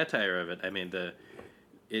the satire of it, I mean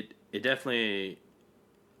it definitely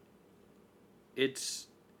it's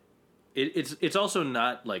also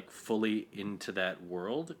not like fully into that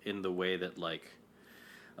world in the way that like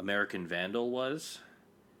American Vandal was.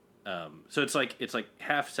 So it's like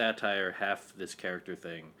half satire, half this character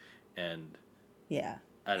thing, and yeah.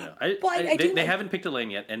 I don't know. They haven't picked a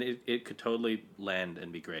lane yet, and it could totally land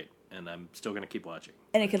and be great. And I'm still going to keep watching.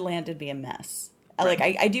 And it could land and be a mess. Right.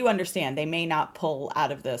 Like, I do understand they may not pull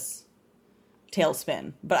out of this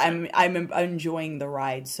tailspin, but I'm enjoying the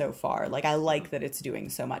ride so far. Like, I like that it's doing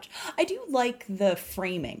so much. I do like the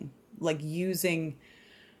framing, like using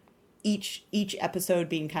each episode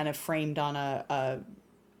being kind of framed on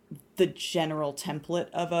the general template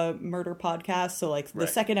of a murder podcast. So like the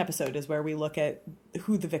second episode is where we look at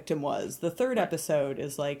who the victim was. The third episode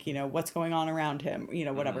is like, what's going on around him,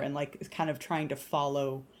 whatever. And like kind of trying to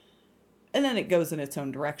follow, and then it goes in its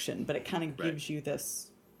own direction, but it kind of gives you this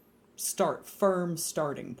firm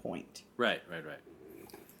starting point. Right.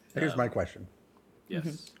 Here's my question. Yes.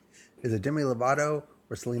 Mm-hmm. Is it Demi Lovato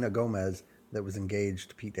or Selena Gomez that was engaged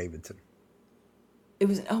to Pete Davidson? It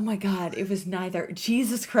was, oh my God, it was neither.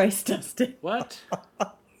 Jesus Christ, Dustin. What?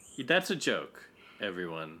 That's a joke,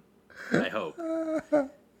 everyone. I hope.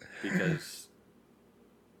 Because,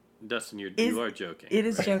 Dustin, you are joking. It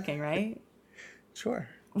is joking, right? Sure.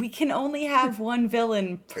 We can only have one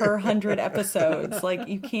villain per 100 episodes. Like,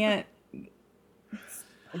 you can't.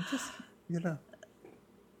 I just,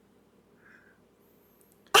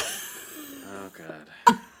 Oh, God.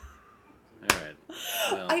 All right.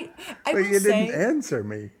 Well, I but will you say, didn't answer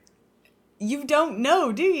me. You don't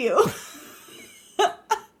know, do you?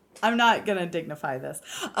 I'm not going to dignify this.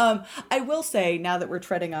 I will say, now that we're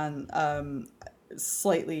treading on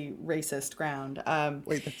slightly racist ground.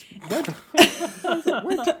 Wait, that's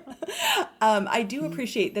what? I do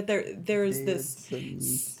appreciate that there's this.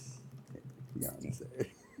 Beyonce.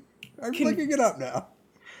 I'm looking it up now.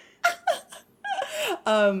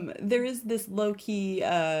 There is this low key.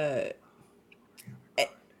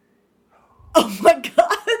 Oh my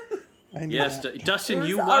God! Yes, Dustin,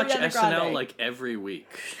 you watch SNL like every week.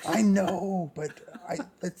 I know, but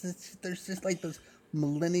there's just like those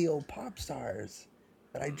millennial pop stars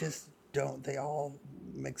that I just don't. They all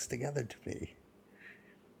mix together to me.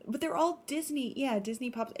 But they're all Disney. Yeah, Disney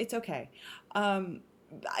pop. It's okay.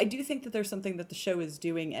 I do think that there's something that the show is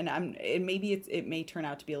doing, and maybe it may turn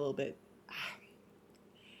out to be a little bit.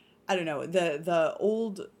 I don't know, the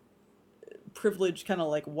old privileged kind of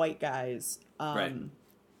like white guys. Right.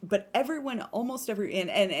 But almost every,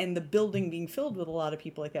 and the building being filled with a lot of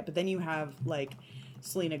people like that. But then you have like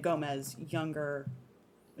Selena Gomez, younger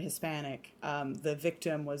Hispanic. The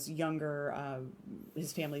victim was younger.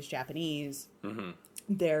 His family's Japanese. Mm-hmm.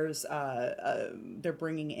 There's they're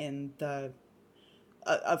bringing in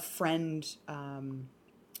a friend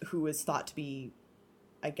who is thought to be,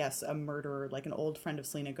 I guess, a murderer, like an old friend of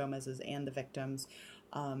Selena Gomez's and the victim's,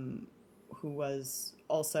 who was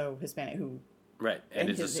also Hispanic, right, and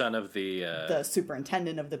is the son of the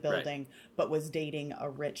superintendent of the building, but was dating a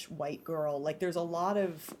rich white girl. Like, there's a lot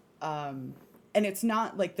of, and it's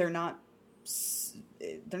not like they're not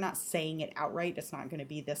saying it outright. It's not going to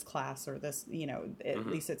be this class or this, at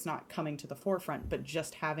least it's not coming to the forefront, but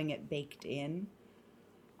just having it baked in.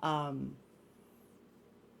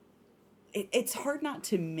 It's hard not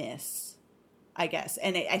to miss, I guess.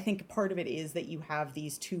 And I think part of it is that you have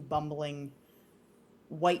these two bumbling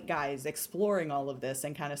white guys exploring all of this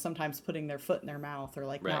and kind of sometimes putting their foot in their mouth or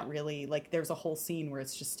like not really. Like, there's a whole scene where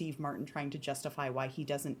it's just Steve Martin trying to justify why he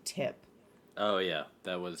doesn't tip. Oh, yeah.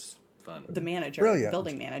 That was fun. The manager, Brilliant. The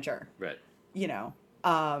building manager. Right.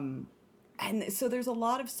 And so there's a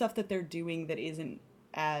lot of stuff that they're doing that isn't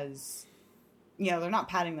as, they're not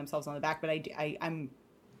patting themselves on the back, but I'm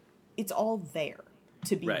it's all there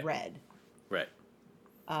to be read. Right.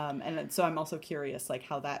 And so I'm also curious, like,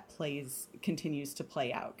 how that continues to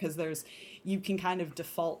play out. Because you can kind of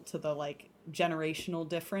default to the, like, generational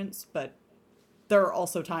difference, but there are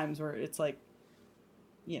also times where it's like,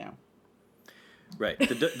 Right.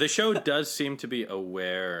 The show does seem to be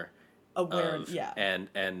aware of, yeah.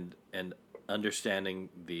 and understanding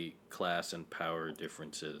the class and power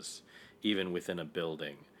differences, even within a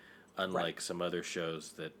building, unlike some other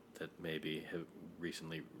shows that maybe have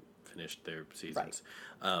recently finished their seasons.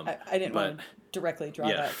 Right. I didn't want to directly draw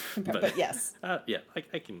that comparison, but yes.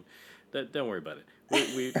 I can. Don't worry about it.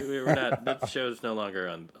 We're not. That show's no longer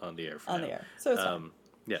on the air. On the air, so it's fine.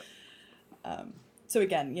 Yeah. So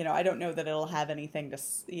again, I don't know that it'll have anything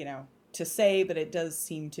to say, but it does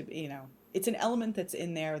seem to be, it's an element that's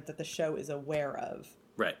in there that the show is aware of.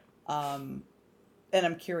 Right. And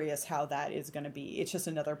I'm curious how that is going to be. It's just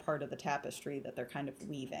another part of the tapestry that they're kind of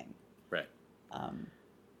weaving. Right.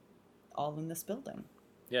 All in this building.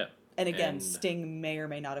 Yeah. And again, Sting may or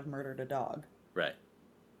may not have murdered a dog. Right.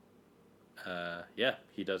 Yeah,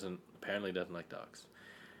 he apparently doesn't like dogs.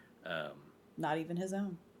 Not even his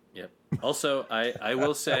own. Yep. Also, I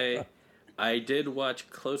will say, I did watch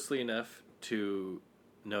closely enough to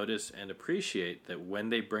notice and appreciate that when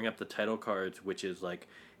they bring up the title cards, which is like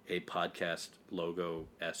a podcast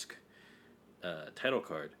logo-esque title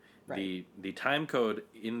card, right. The time code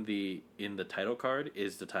in the title card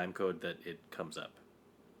is the time code that it comes up.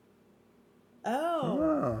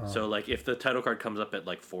 Oh. So, like, if the title card comes up at,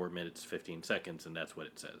 like, 4 minutes, 15 seconds, and that's what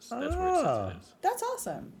it says. That's where it says it is. That's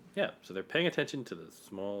awesome. Yeah, so they're paying attention to the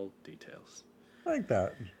small details. I like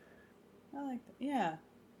that. I like that. Yeah.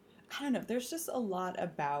 I don't know. There's just a lot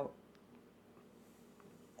about...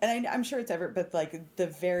 And I'm sure it's but, like,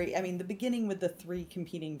 the beginning with the 3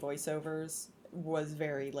 competing voiceovers was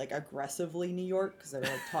very, like, aggressively New York, because they were,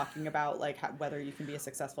 like, talking about, like, whether you can be a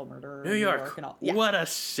successful murderer in New York and all. Yeah. What a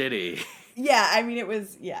city. Yeah, I mean, it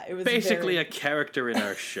was basically a character in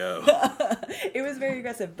our show. It was very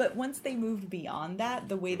aggressive. But once they moved beyond that,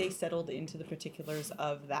 the way they settled into the particulars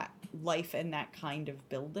of that life and that kind of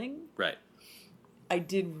building, right, I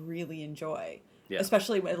did really enjoy. Yeah.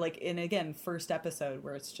 Especially, like, again, first episode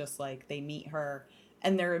where it's just, like, they meet her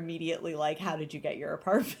and they're immediately like, how did you get your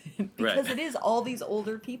apartment? Because It is all these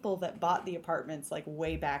older people that bought the apartments, like,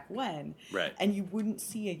 way back when. Right. And you wouldn't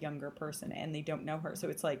see a younger person and they don't know her. So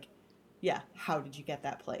it's like, yeah, how did you get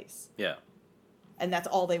that place? Yeah. And that's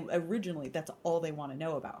all they want to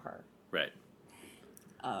know about her. Right.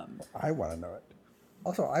 I want to know it.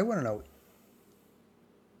 Also, I want to know,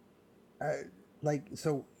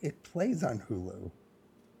 so it plays on Hulu,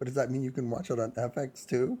 but does that mean you can watch it on FX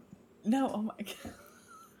too? No, oh my God.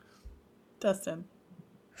 Dustin.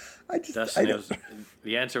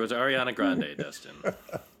 The answer was Ariana Grande, Dustin.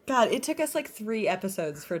 God, it took us like 3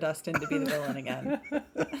 episodes for Dustin to be the villain again.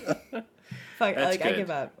 Fuck, like, I give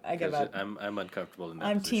up. I'm uncomfortable in that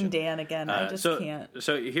I'm position. Team Dan again. I just can't.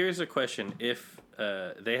 So here's a question. If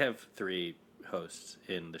they have 3 hosts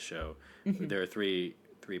in the show, there are three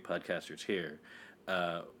podcasters here.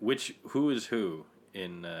 Who is who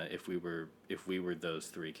in if we were those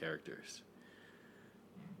 3 characters?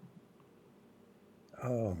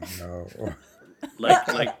 Oh no.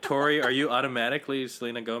 Like Tori, are you automatically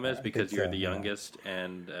Selena Gomez because you're the youngest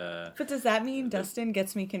and But does that mean Dustin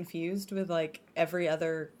gets me confused with, like, every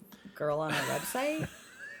other girl on our website?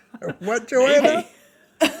 What, Joanna?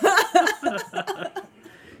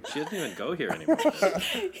 She doesn't even go here anymore.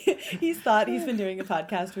 He's thought he's been doing a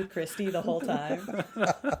podcast with Christy the whole time.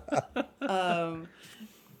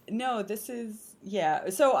 No, this is, yeah.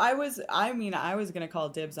 So I was going to call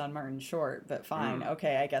dibs on Martin Short, but fine.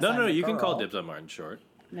 Okay, I guess No, you can call dibs on Martin Short.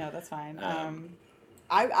 No, that's fine.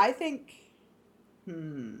 I think...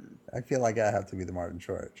 I feel like I have to be the Martin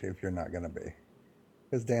Short if you're not going to be.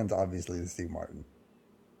 Because Dan's obviously the Steve Martin.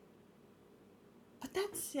 But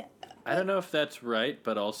that's... I don't know if that's right,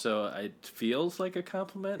 but also it feels like a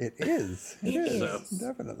compliment. It is. It is. So.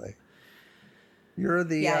 Definitely. You're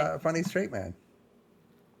the funny straight man.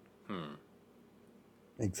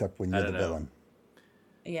 Except when you're the villain.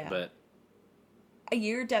 Yeah. But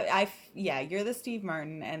you're the Steve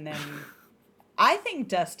Martin, and then I think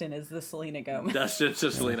Dustin is the Selena Gomez. Dustin's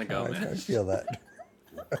the Selena Gomez. I feel that.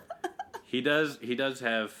 He does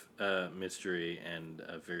have mystery and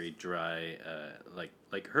a very dry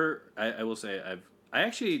like her. I will say I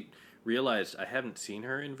actually realized I haven't seen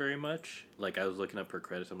her in very much. Like, I was looking up her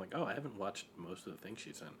credits. I'm like, oh, I haven't watched most of the things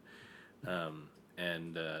she's in.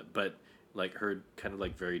 But like her kind of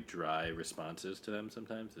like very dry responses to them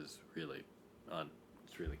sometimes is really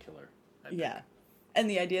it's really killer. I think. And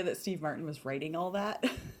the idea that Steve Martin was writing all that.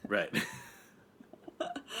 Right.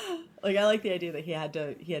 Like, I like the idea that he had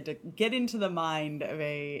to get into the mind of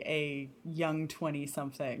a young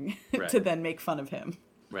 20-something to then make fun of him.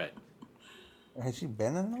 Right. Has she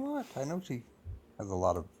been in a lot? I know she has a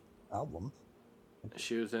lot of albums.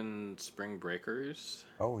 She was in Spring Breakers.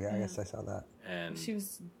 Oh yeah, I guess I saw that. And she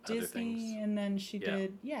was Disney, and then she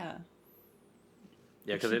did Yeah,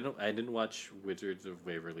 because I didn't watch Wizards of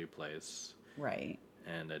Waverly Place. Right.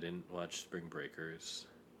 And I didn't watch Spring Breakers.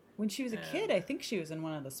 When she was a kid, I think she was in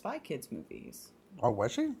one of the Spy Kids movies. Oh,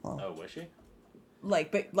 was she? Oh, was she?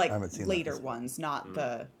 Like later ones, not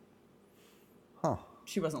the... Huh.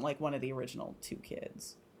 She wasn't like one of the original 2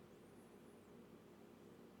 kids.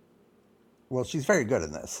 Well, she's very good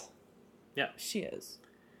in this. Yeah. She is.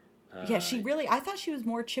 Yeah, she really... I thought she was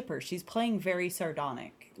more chipper. She's playing very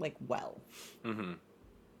sardonic, like, well. Mm-hmm.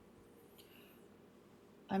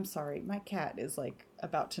 I'm sorry, my cat is, like,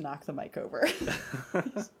 about to knock the mic over.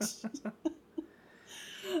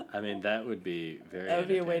 I mean, that would be very. That would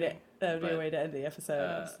be a way to end the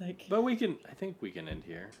episode. But I think we can end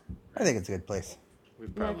here. I think it's a good place. We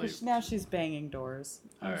probably now she's banging doors.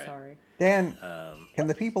 I'm sorry, Dan. Can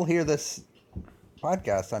the people hear this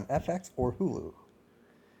podcast on FX or Hulu.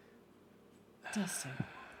 Dustin.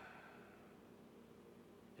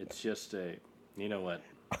 It's just a, you know what?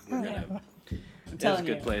 We're gonna. It's a telling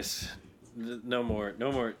good you. place. No more.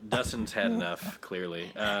 Dustin's had enough. Clearly,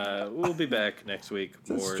 we'll be back next week. It's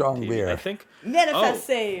a strong beer. I think. Manifest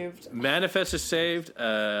saved. Manifest is saved.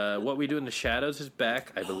 What We Do in the Shadows is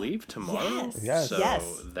back, I believe, tomorrow. Yes. So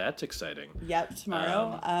Yes. that's exciting. Yep,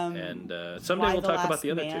 tomorrow. And someday Why we'll the talk about Last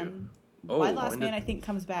the other Man? two. Why Last when Man, did- I think,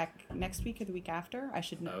 comes back next week or the week after. I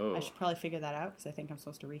should Oh. I should probably figure that out because I think I'm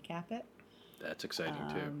supposed to recap it. That's exciting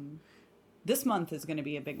too. This month is going to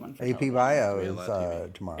be a big one for AP television. Bio We have is a lot of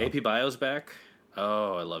TV. tomorrow. AP Bio's back.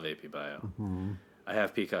 Oh, I love AP Bio. I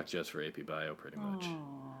have Peacock just for AP Bio, pretty much.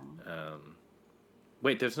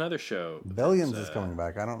 Wait, there's another show. Billions that's, is coming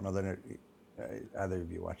back. I don't know that either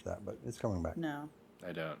of you watch that, but it's coming back. No.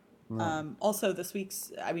 I don't. Also, this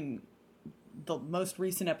week's, the most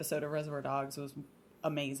recent episode of Reservoir Dogs was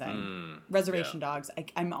amazing. Reservation Dogs.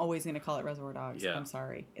 I'm always going to call it Reservoir Dogs. Yeah. I'm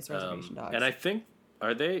sorry. It's Reservation Dogs. And I think,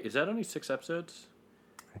 is that only 6 episodes?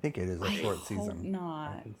 I think it is a short Hope season.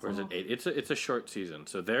 not. Or is it 8? It's a short season.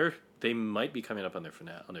 So they might be coming up on their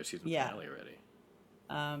finale, on their season finale already.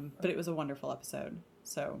 But it was a wonderful episode.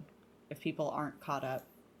 So if people aren't caught up,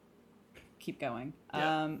 keep going.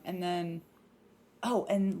 Yeah. And then,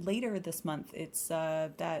 and later this month, it's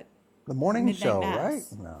that The morning Midnight show, Mass.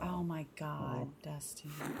 right? No. Oh my God, Dustin.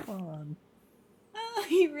 Come on. Oh,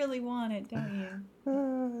 you really want it, don't you?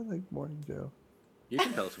 I like morning show. You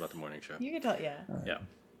can tell us about the morning show. You can tell, yeah.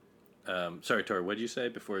 Yeah. Sorry, Tori, what did you say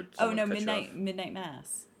before? Oh no, someone cut you off? Midnight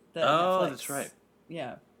Mass. The Oh, Netflix, that's right.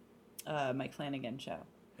 Yeah, Mike Flanagan show.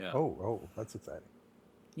 Yeah. Oh, that's exciting.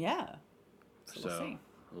 Yeah. So we'll So see.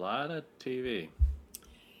 a lot of TV.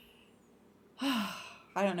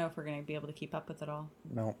 I don't know if we're going to be able to keep up with it all.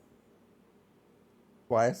 No.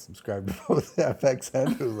 Why I subscribe to both FX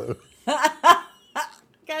and Hulu.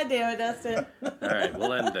 God damn it, Dustin. All right,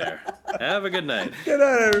 we'll end there. Have a good night. Good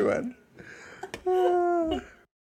night, everyone.